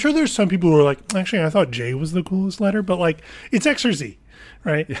coolest. I'm sure there's some people who are like, actually, I thought J was the coolest letter, but like it's X or Z,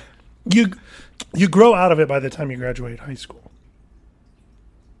 right? Yeah. You grow out of it by the time you graduate high school.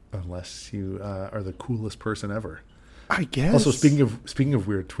 Unless you are the coolest person ever. I guess. Also, speaking of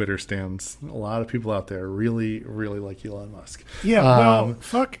weird Twitter stands, a lot of people out there really, really like Elon Musk. Yeah, well,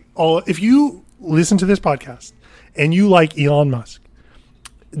 fuck all. If you listen to this podcast and you like Elon Musk,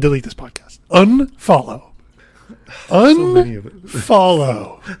 delete this podcast. Unfollow.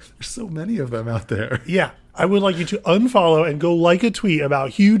 Unfollow. There's so many of them out there. Yeah. I would like you to unfollow and go like a tweet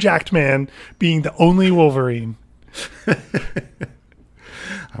about Huge Act Man being the only Wolverine.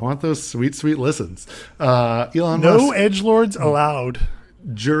 I want those sweet, sweet listens. Elon Musk. No edgelords allowed.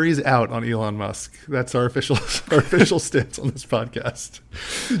 Jury's out on Elon Musk. That's our official stance on this podcast.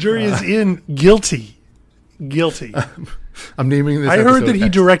 The jury is in. Guilty. I'm naming this. I heard that he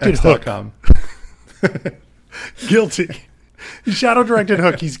directed Hook. Guilty. He shadow directed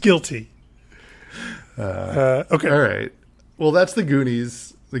Hook. He's guilty. Okay. All right. Well, that's the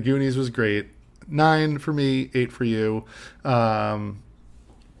Goonies. The Goonies was great. 9 for me, 8 for you.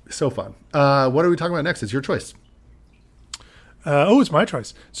 So fun. What are we talking about next? It's your choice. It's my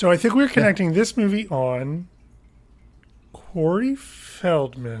choice. So I think we're connecting this movie on Corey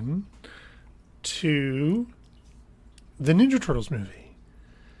Feldman to the Ninja Turtles movie.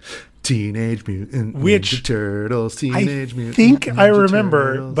 Teenage Mutant Ninja Turtles. Teenage Mutant. I think Ninja I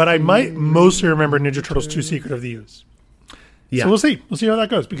remember, Turtles, but I might mostly remember Ninja Turtles 2: Secret of the Ooze. Yeah. So we'll see. We'll see how that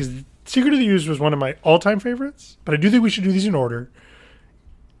goes because Secret of the Ooze was one of my all-time favorites, but I do think we should do these in order.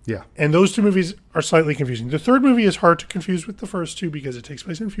 Yeah. And those 2 movies are slightly confusing. The third movie is hard to confuse with the first 2 because it takes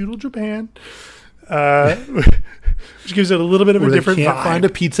place in feudal Japan, which gives it a little bit of a different vibe. Can't find a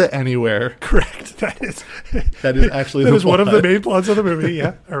pizza anywhere. Correct. That is actually that is one of the main plots of the movie.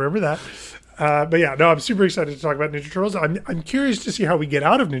 Yeah, I remember that. But yeah, no, I'm super excited to talk about Ninja Turtles. I'm curious to see how we get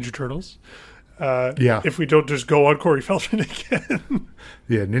out of Ninja Turtles. If we don't just go on Corey Feldman again.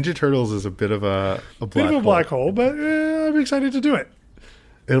 Yeah, Ninja Turtles is a bit of a black hole. But I'm excited to do it.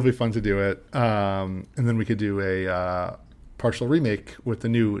 It'll be fun to do it. And then we could do a partial remake with the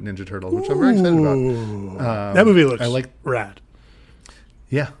new Ninja Turtle, which I'm very excited about. That movie looks rad.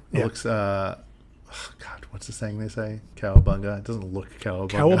 Yeah. It looks, God, what's the saying they say? Cowabunga. It doesn't look cowabunga.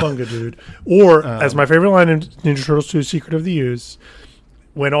 Cowabunga, dude. Or, as my favorite line in Ninja Turtles 2, Secret of the Ooze,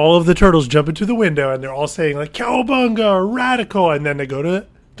 when all of the turtles jump into the window and they're all saying, like, Cowabunga or Radical, and then they go to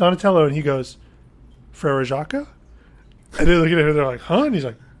Donatello and he goes, Frere Jacques? And they look at him and they're like, huh? And he's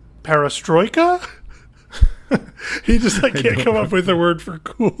like, Perestroika? He just like can't come up with a word for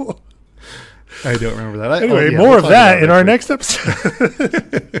cool. I don't remember that. Anyway, more of that in our next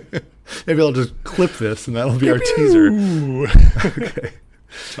episode. Maybe I'll just clip this and that'll be our teaser. Okay.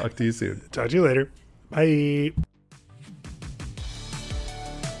 Talk to you soon. Talk to you later. Bye.